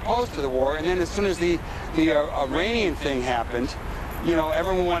people were opposed to the war. And then as soon as the Iranian thing happened,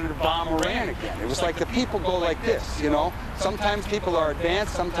 everyone wanted to bomb Iran again. It was like the people go like this, Sometimes people are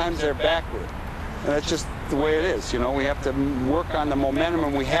advanced, sometimes they're backward. And that's just the way it is, We have to work on the momentum,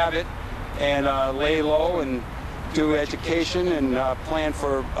 and we have it, and lay low and do education and plan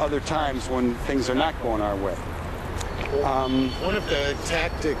for other times when things are not going our way. One of the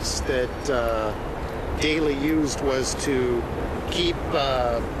tactics that Daley used was to keep,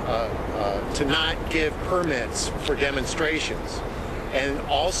 to not give permits for demonstrations. And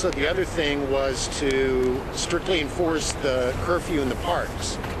also the other thing was to strictly enforce the curfew in the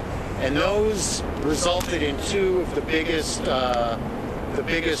parks. And those resulted in two of the biggest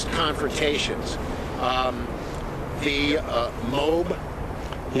confrontations. The MOB.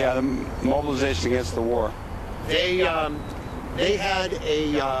 Yeah, the mobilization against the war. They had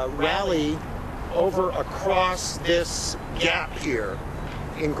a rally over across this gap here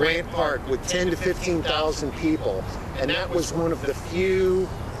in Grant Park with 10 to 15,000 people, and that was one of the few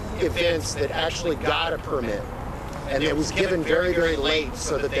events that actually got a permit. and it was given very, very late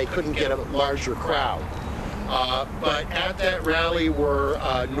so that they couldn't get a larger crowd. But at that rally were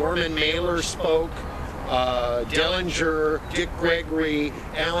Norman Mailer spoke, Dellinger, Dick Gregory,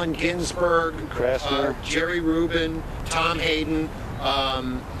 Allen Ginsberg, Jerry Rubin, Tom Hayden,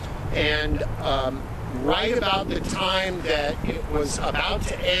 and right about the time that it was about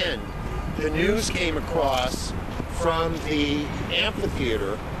to end, the news came across from the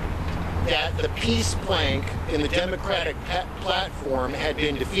amphitheater that the peace plank in the Democratic platform had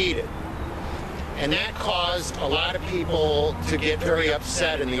been defeated. And that caused a lot of people to get very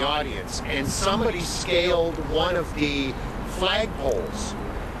upset in the audience. And somebody scaled one of the flagpoles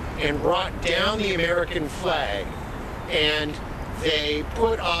and brought down the American flag, and they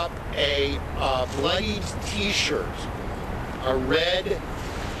put up a bloodied t-shirt, a red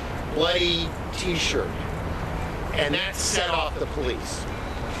bloody t-shirt, and that set off the police.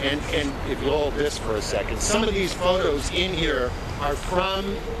 And if you'll hold this for a second, some of these photos in here are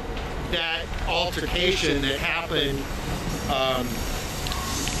from that altercation that happened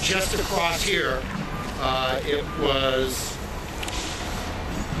just across here. It was...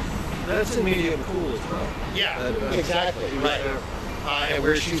 That's in medium cool as well. Yeah, exactly, right.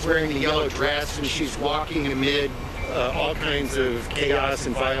 Where she's wearing the yellow dress and she's walking amid all kinds of chaos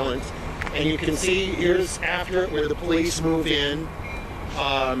and violence. And you can see, here's after it where the police move in.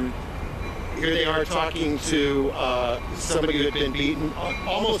 Here they are talking to somebody who had been beaten.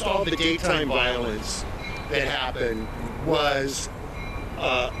 Almost all the daytime violence that happened was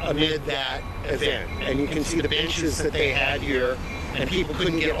amid that event. And you can see the benches that they had here, and people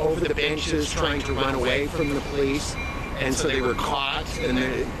couldn't get over the benches trying to run away from the police. And so they were caught, and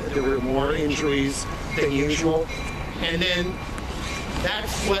there were more injuries than usual. And then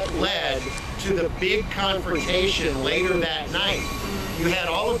that's what led to the big confrontation later that night. You had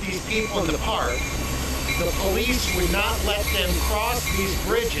all of these people in the park. The police would not let them cross these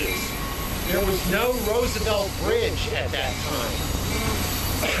bridges. There was no Roosevelt Bridge at that time.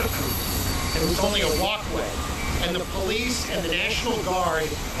 It was only a walkway. And the police and the National Guard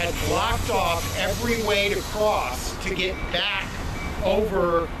had blocked off every way to cross to get back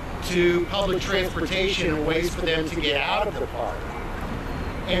over to public transportation and ways for them to get out of the park.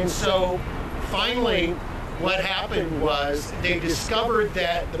 And so finally, what happened was they discovered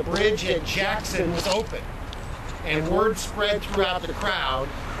that the bridge at Jackson was open, and word spread throughout the crowd,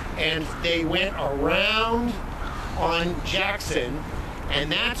 and they went around on Jackson,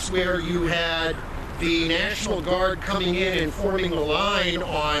 and that's where you had the National Guard coming in and forming a line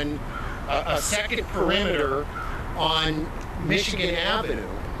on a second perimeter on Michigan Avenue,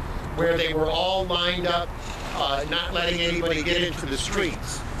 where they were all lined up, not letting anybody get into the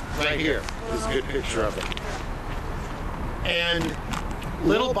streets. Right here is a good picture of it. And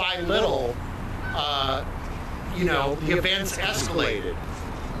little by little, you know, the events escalated.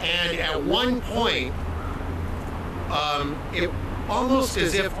 And at one point, it almost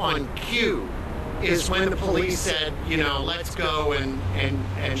as if on cue is when the police said, you know, let's go and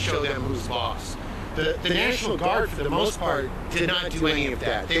show them who's boss. The National Guard, for the most part, did not do any of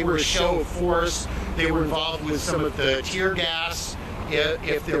that. They were a show of force. They were involved with some of the tear gas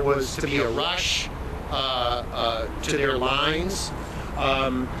if there was to be a rush to their lines.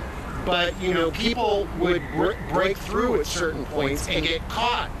 But, you know, people would break through at certain points and get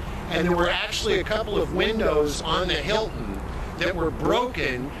caught. And there were actually a couple of windows on the Hilton that were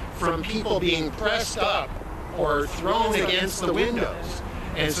broken from people being pressed up or thrown against the windows.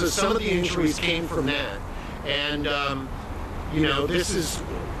 And so some of the injuries came from that. And, you know, this is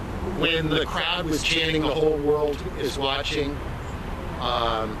when the crowd was chanting, the whole world is watching.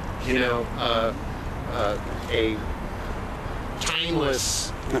 You know, a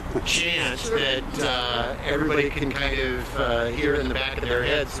timeless chant that everybody can kind of hear in the back of their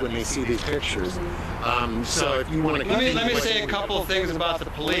heads when they see these pictures. So if you want to continue... Let me say a couple of things about the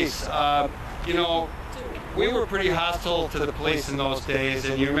police. You know, we were pretty hostile to the police in those days,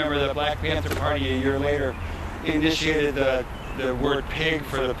 and you remember the Black Panther Party a year later initiated the word pig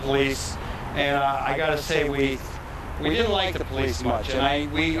for the police, and I got to say we didn't like the police much,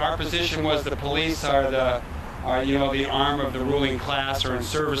 and our position was the police are you know, the arm of the ruling class, or in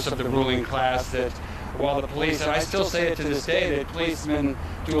service of the ruling class, that while the police, and I still say it to this day, that policemen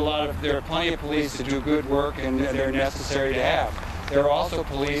do there are plenty of police that do good work and they're necessary to have. There are also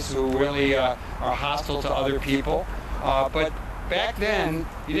police who really are hostile to other people, but back then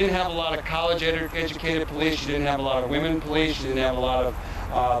you didn't have a lot of college-educated police, you didn't have a lot of women police, you didn't have a lot of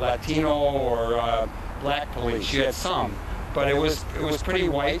Latino or black police. You had some, but it was pretty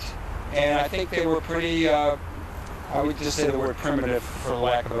white, and I think they were pretty I would just say the word primitive for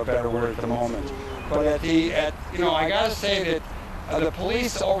lack of a better word at the moment. But you know, I gotta say that the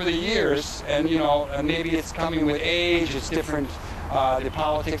police over the years, and you know, maybe it's coming with age, it's different, the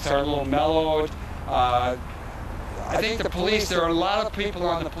politics are a little mellowed. I think the police, there are a lot of people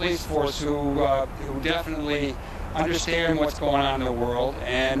on the police force who definitely understand what's going on in the world.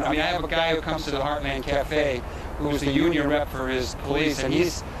 And I mean, I have a guy who comes to the Heartland Cafe who's the union rep for his police, and he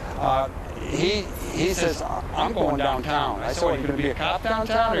says, I'm going downtown. I said, well, are you going to be a cop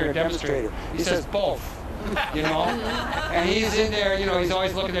downtown or a demonstrator? He says, both, you know. And he's in there, you know, he's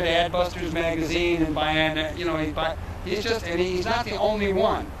always looking at Adbusters magazine and buying, you know, he's not the only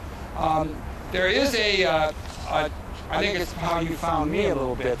one. There is I think it's how you found me a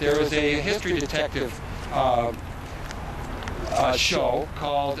little bit. There was a history detective show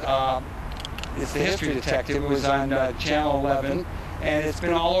called, it's the History Detective. It was on Channel 11, and it's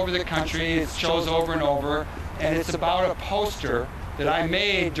been all over the country. It shows over and over, and it's about a poster that I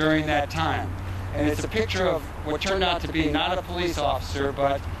made during that time. And it's a picture of what turned out to be not a police officer,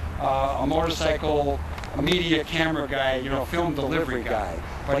 but a motorcycle, a media camera guy, you know, film delivery guy.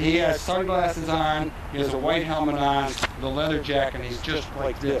 But he has sunglasses on, he has a white helmet on, the leather jacket, and he's just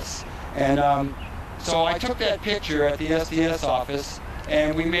like this. And so I took that picture at the SDS office,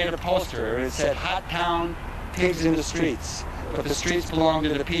 and we made a poster. It said, "Hot Town, Pigs in the Streets, but the streets belong to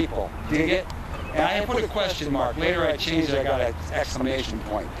the people." Dig it? And I put a question mark. Later I changed it, I got an exclamation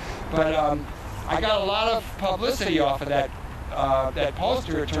point. But I got a lot of publicity off of that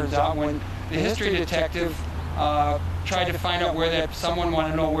poster, it turns out, when the history detective tried to find out where someone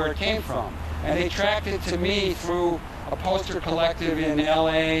wanted to know where it came from. And they tracked it to me through a poster collective in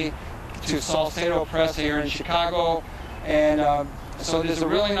LA, to Salcedo Press here in Chicago. And so there's a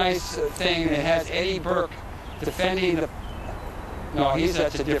really nice thing that has Eddie Burke defending the, no,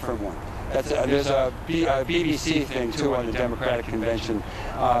 that's a different one. There's a BBC thing too on the Democratic Convention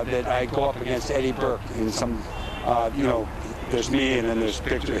that I go up against Eddie Burke in some, you know, there's me and then there's a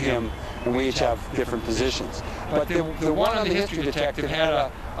picture of him, and we each have different positions. But the one on the History Detective had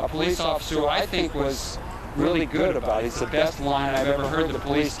a police officer who I think was really good about it. It's the best line I've ever heard the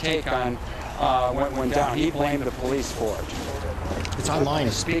police take on what went down. He blamed the police for it. It's online.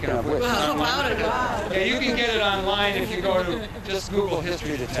 Speaking of which, yeah, you can get it online if you go to just Google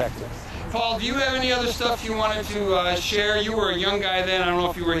History Detective. Paul, do you have any other stuff you wanted to share? You were a young guy then. I don't know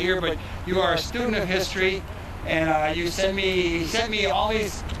if you were here, but you are a student of history, and you sent me all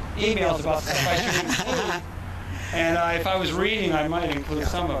these emails about stuff I should include. And if I was reading, I might include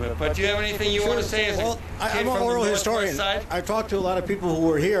some of it. But do you have anything you want to say? Well, I'm an oral historian. I've talked to a lot of people who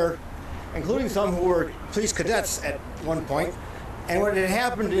were here, including some who were police cadets at one point. And what had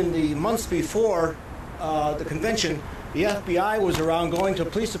happened in the months before the convention, the FBI was around going to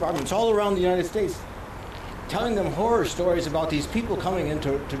police departments all around the United States, telling them horror stories about these people coming in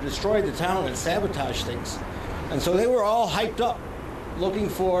to destroy the town and sabotage things. And so they were all hyped up, looking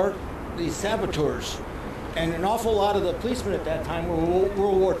for these saboteurs. And an awful lot of the policemen at that time were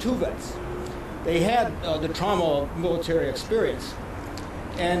World War II vets. They had the trauma of military experience.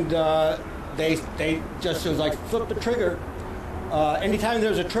 And they just, it was like flip the trigger. Anytime there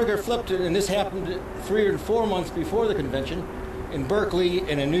was a trigger flipped, and this happened 3 or 4 months before the convention, in Berkeley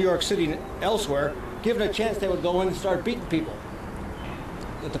and in New York City and elsewhere, given a chance they would go in and start beating people.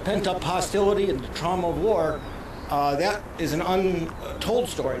 With the pent-up hostility and the trauma of war, that is an untold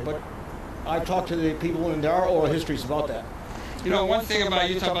story, but I've talked to the people, and there are oral histories about that. You know, one thing about,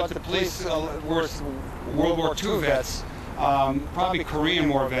 you talk about the police were World War II vets, probably Korean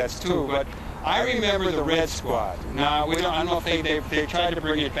War vets too, but I remember the Red Squad. Now, I don't know if they tried to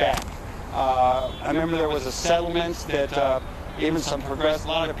bring it back. I remember there was a settlement that even some a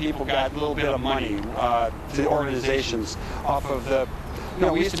lot of people got a little bit of money to organizations off of the, you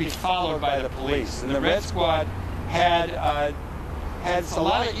know, we used to be followed by the police. And the Red Squad had a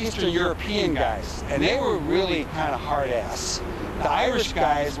lot of Eastern European guys, and they were really kind of hard-ass. The Irish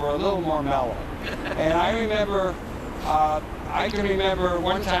guys were a little more mellow. And I can remember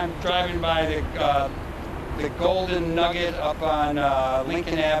one time driving by the Golden Nugget up on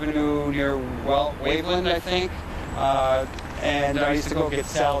Lincoln Avenue near Waveland, I think. And I used to go get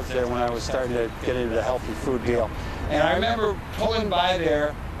salads there when I was starting to get into the healthy food deal. And I remember pulling by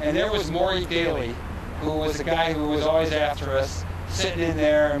there, and there was Maury Daly, who was the guy who was always after us, sitting in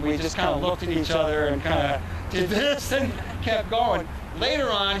there, and we just kind of looked at each other and kind of did this and kept going. Later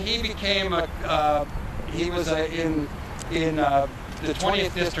on, he became he was in the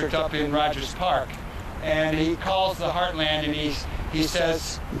 20th district up in Rogers Park, and he calls the Heartland, and he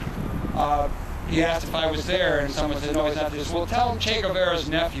says, he asked if I was there, and someone said, no, he's not there. Well, tell him Che Guevara's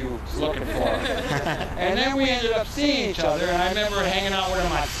nephew is looking for him. And then we ended up seeing each other, and I remember hanging out with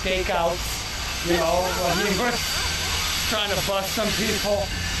him on stakeouts, you know, when he was trying to bust some people.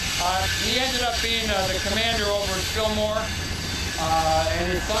 He ended up being the commander over at Fillmore,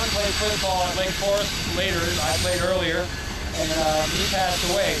 and his son played football at Lake Forest later. I played earlier, and he passed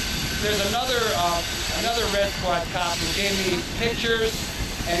away. There's another Red Squad cop who gave me pictures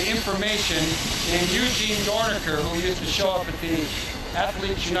and information named Eugene Dorniker, who used to show up at the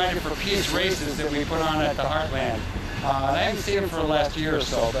Athletes United for Peace races that we put on at the Heartland. And I haven't seen him for the last year or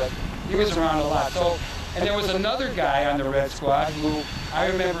so, but he was around a lot. So, and there was another guy on the Red Squad who I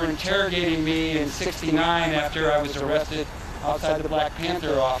remember interrogating me in '69 after I was arrested outside the Black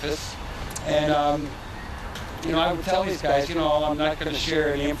Panther office. And, you know, I would tell these guys, you know, I'm not going to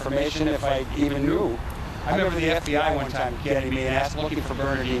share any information if I even knew. I remember the FBI one time getting me and looking for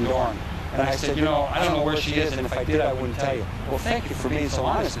Bernadine Dorn. And I said, you know, I don't know where she is, and if I did, I wouldn't tell you. Well, thank you for being so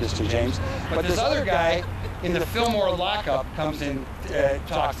honest, Mr. James. But this other guy in the Fillmore lockup comes in,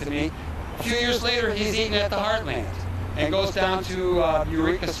 talks to me. A few years later, he's eating at the Heartland and goes down to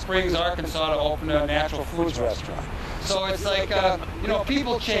Eureka Springs, Arkansas to open a natural foods restaurant. So it's like, you know,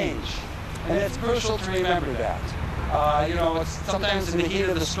 people change, and it's crucial to remember that. You know, it's sometimes in the heat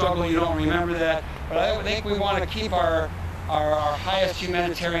of the struggle you don't remember that, but I think we want to keep our highest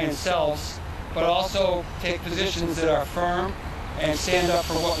humanitarian selves, but also take positions that are firm and stand up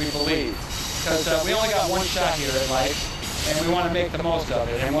for what we believe. Because we only got one shot here in life, and we want to make the most of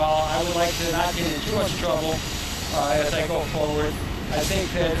it. And while I would like to not get in too much trouble as I go forward, I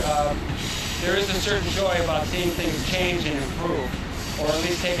think that there is a certain joy about seeing things change and improve, or at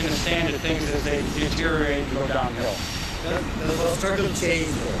least taking a stand at things as they deteriorate and go downhill. Does the struggle change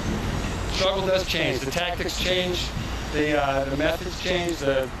though? Struggle does change. The tactics change, the methods change,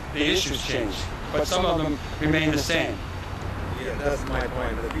 the issues change, but some of them remain the same. Yeah, that's my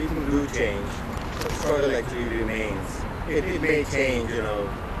point. The people do change. The struggle actually remains. It may change, you know,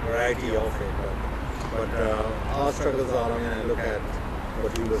 variety of it, but our struggles are, I mean, I look at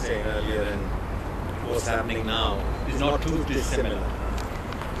what you were saying earlier and what's happening now is not too dissimilar.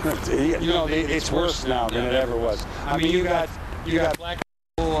 You know, it's worse now than it ever was. I mean, you got black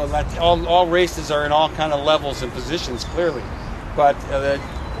people, all races are in all kind of levels and positions, clearly, but the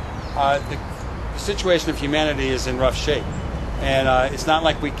situation of humanity is in rough shape, and it's not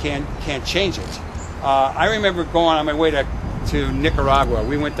like we can't change it. I remember going on my way to Nicaragua.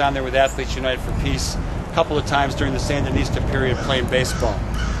 We went down there with Athletes United for Peace a couple of times during the Sandinista period playing baseball,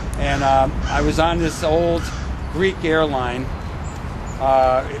 and I was on this old Greek airline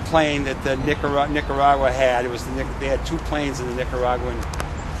plane that the Nicaragua had. It was they had two planes in the Nicaraguan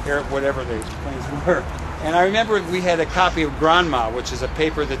air, whatever the planes were. And I remember we had a copy of Granma, which is a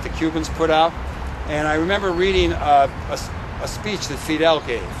paper that the Cubans put out. And I remember reading a speech that Fidel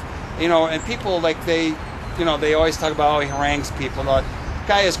gave. You know, and people like they always talk about how he harangues people. The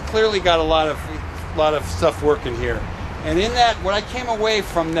guy has clearly got a lot of stuff working here. And in that, what I came away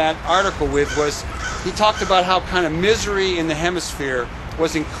from that article with was he talked about how kind of misery in the hemisphere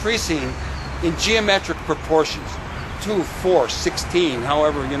was increasing in geometric proportions. 2, 4, 16,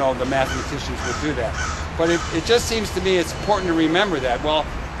 however, you know, the mathematicians would do that. But it just seems to me it's important to remember that. Well,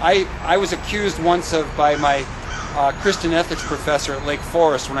 I was accused once by my Christian ethics professor at Lake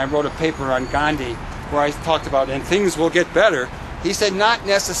Forest when I wrote a paper on Gandhi where I talked about, and things will get better. He said, not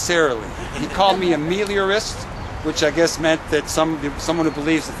necessarily. He called me a meliorist, which I guess meant that someone who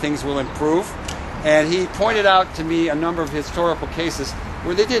believes that things will improve. And he pointed out to me a number of historical cases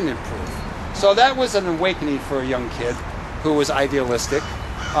where they didn't improve. So that was an awakening for a young kid who was idealistic.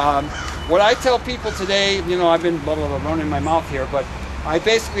 What I tell people today, you know, I've been blah, blah, blah, running my mouth here, but I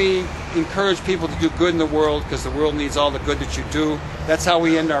basically encourage people to do good in the world because the world needs all the good that you do. That's how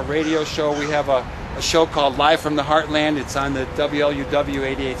we end our radio show. We have a show called Live from the Heartland. It's on the WLUW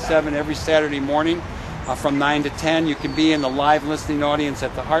 88.7 every Saturday morning from 9 to 10. You can be in the live listening audience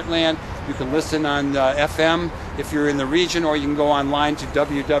at the Heartland. You can listen on FM if you're in the region, or you can go online to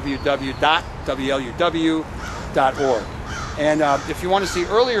www.wluw.org. And if you want to see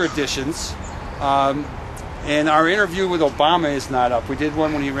earlier editions, and our interview with Obama is not up. We did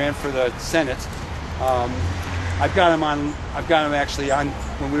one when he ran for the Senate. I've got him actually on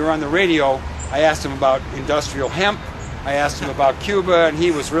when we were on the radio. I asked him about industrial hemp. I asked him about Cuba, and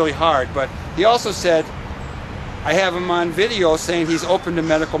he was really hard. But he also said, I have him on video saying he's open to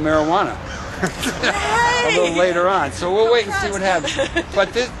medical marijuana a little later on. So we'll wait and see what happens.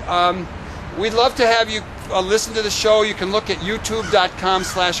 But this, we'd love to have you listen to the show. You can look at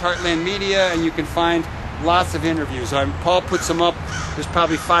youtube.com/heartlandmedia, and you can find lots of interviews. Paul puts them up. There's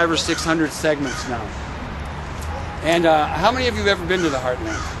probably 500 or 600 segments now. And how many of you have ever been to the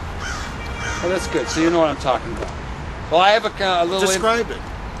Heartland? Well, that's good. So you know what I'm talking about. Well, I have a little... Describe it.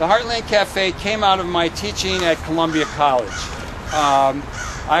 The Heartland Cafe came out of my teaching at Columbia College.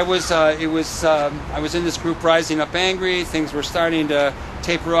 I was in this group, Rising Up Angry. Things were starting to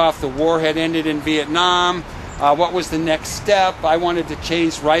taper off. The war had ended in Vietnam. What was the next step? I wanted to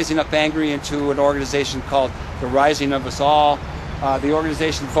change Rising Up Angry into an organization called the Rising of Us All. The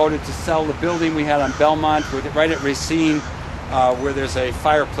organization voted to sell the building we had on Belmont, right at Racine, where there's a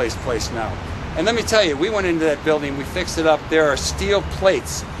fireplace place now. And let me tell you, we went into that building, we fixed it up. There are steel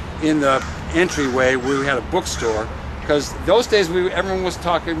plates in the entryway where we had a bookstore, because those days everyone was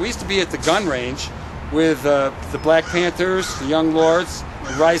talking. We used to be at the gun range with the Black Panthers, the Young Lords,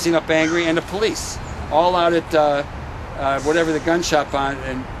 Rising Up Angry, and the police, all out at whatever the gun shop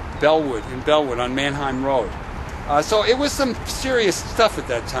in Bellwood on Manheim Road. So it was some serious stuff at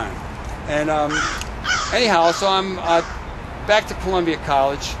that time. And anyhow, so I'm back to Columbia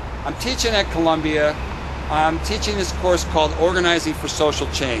College. I'm teaching at Columbia. I'm teaching this course called Organizing for Social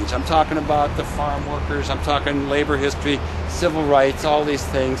Change. I'm talking about the farm workers. I'm talking labor history, civil rights, all these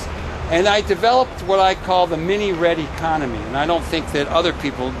things. And I developed what I call the mini-red economy. And I don't think that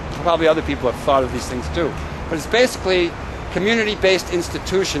probably other people have thought of these things too. But it's basically community-based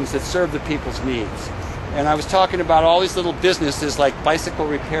institutions that serve the people's needs. And I was talking about all these little businesses like bicycle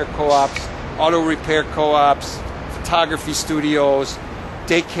repair co-ops, auto repair co-ops, photography studios,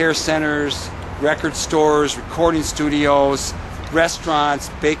 daycare centers, record stores, recording studios, restaurants,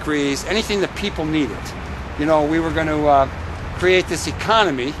 bakeries, anything that people needed. You know, we were going to create this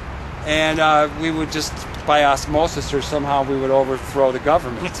economy, and we would just, by osmosis or somehow, we would overthrow the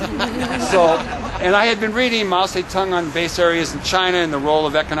government. And I had been reading Mao Zedong on base areas in China and the role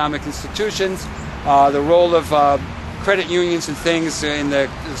of economic institutions, the role of credit unions and things in the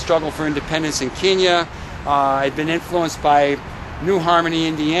struggle for independence in Kenya. I'd been influenced by New Harmony,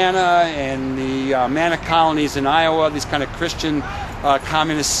 Indiana, and the Manna colonies in Iowa, these kind of Christian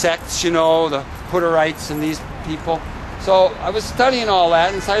communist sects, you know, the Hutterites and these people. So I was studying all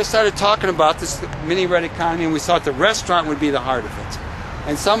that, and so I started talking about this mini-red economy, and we thought the restaurant would be the heart of it.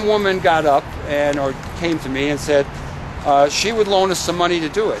 And some woman got up or came to me and said she would loan us some money to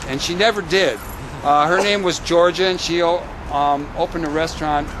do it, and she never did. Her name was Georgia, and she opened a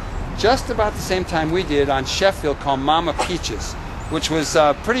restaurant just about the same time we did on Sheffield called Mama Peaches, which was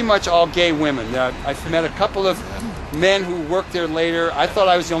pretty much all gay women. I met a couple of men who worked there later. I thought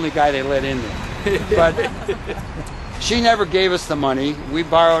I was the only guy they let in there. But she never gave us the money. We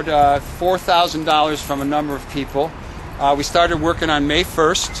borrowed $4,000 from a number of people. We started working on May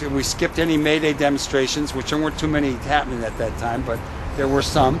 1st. And we skipped any May Day demonstrations, which there weren't too many happening at that time, but there were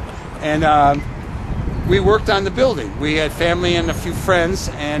some. And we worked on the building. We had family and a few friends,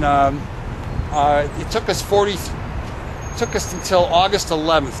 and it took us until August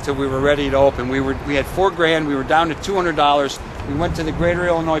 11th till we were ready to open. We had $4,000. We were down to $200. We went to the Greater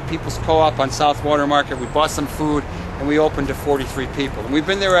Illinois People's Co-op on South Water Market. We bought some food, and we opened to 43 people. And we've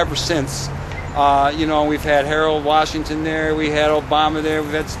been there ever since. You know, we've had Harold Washington there. We had Obama there.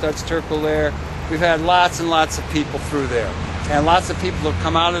 We've had Studs Terkel there. We've had lots and lots of people through there. And lots of people have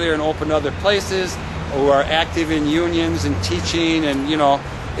come out of there and opened other places, who are active in unions and teaching. And, you know,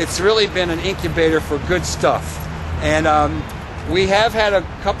 it's really been an incubator for good stuff. And we have had a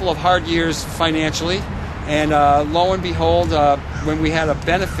couple of hard years financially, and lo and behold, when we had a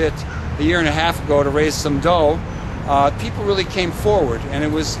benefit a year and a half ago to raise some dough, people really came forward, and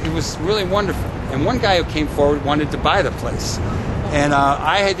it was really wonderful. And one guy who came forward wanted to buy the place, and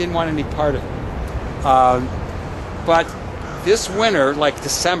I didn't want any part of it. But this winter, like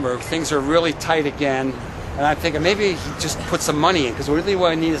December, things are really tight again, and I'm thinking maybe he just put some money in, because really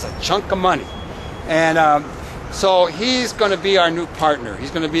what I need is a chunk of money. And so he's going to be our new partner.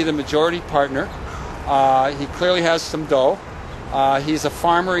 He's going to be the majority partner. He clearly has some dough. He's a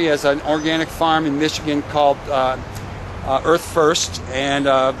farmer. He has an organic farm in Michigan called Earth First, and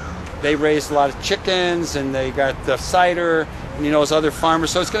they raise a lot of chickens, and they got the cider, and he knows other farmers.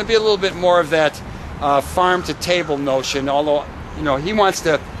 So it's going to be a little bit more of that farm-to-table notion, although, you know, he wants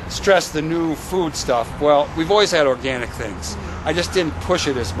to stress the new food stuff. Well, we've always had organic things. I just didn't push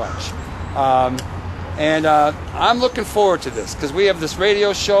it as much. And I'm looking forward to this, because we have this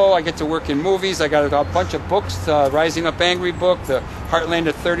radio show. I get to work in movies. I got a bunch of books, the Rising Up Angry book, the Heartland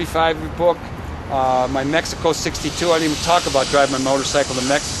at 35 book, my Mexico 62. I didn't even talk about driving my motorcycle to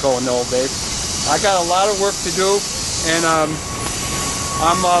Mexico in the old days. I got a lot of work to do, and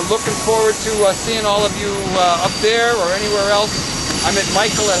I'm looking forward to seeing all of you up there or anywhere else I'm at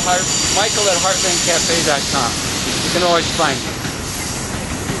Michael at heartlandcafe.com. You can always find me.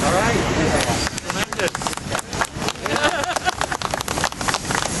 All right. Okay.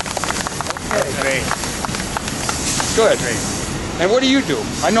 Great. Good. Great. And what do you do?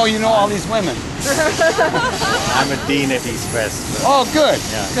 I know you know all these women. I'm a dean at East West. So. Oh, good.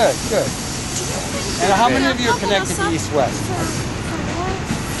 Yeah. Good. Good. And how many of you are connected to East West?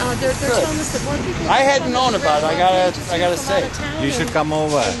 They're telling us that more people. I hadn't known about it. I gotta say. You should come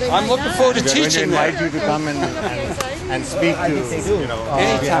over. I'm looking forward to We're going to teaching invite there. you to come and speak to, you know.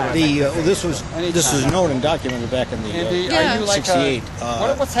 Anytime. This was known and documented back in the Andy, are you like 68.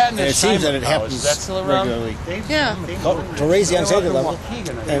 what's happening? And at it seems that Simon it House? happens Is that still around? regularly. Yeah. To raise the anxiety They're up level, in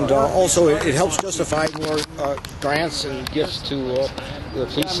Waukegan, and also it helps justify more grants and gifts to the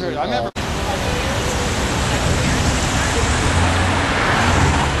police. I remember.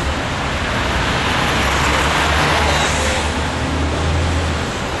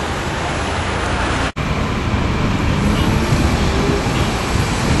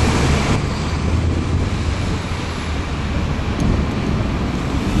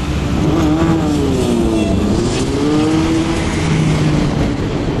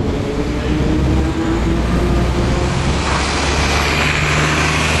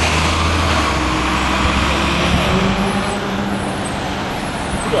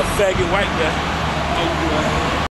 You a faggot white guy.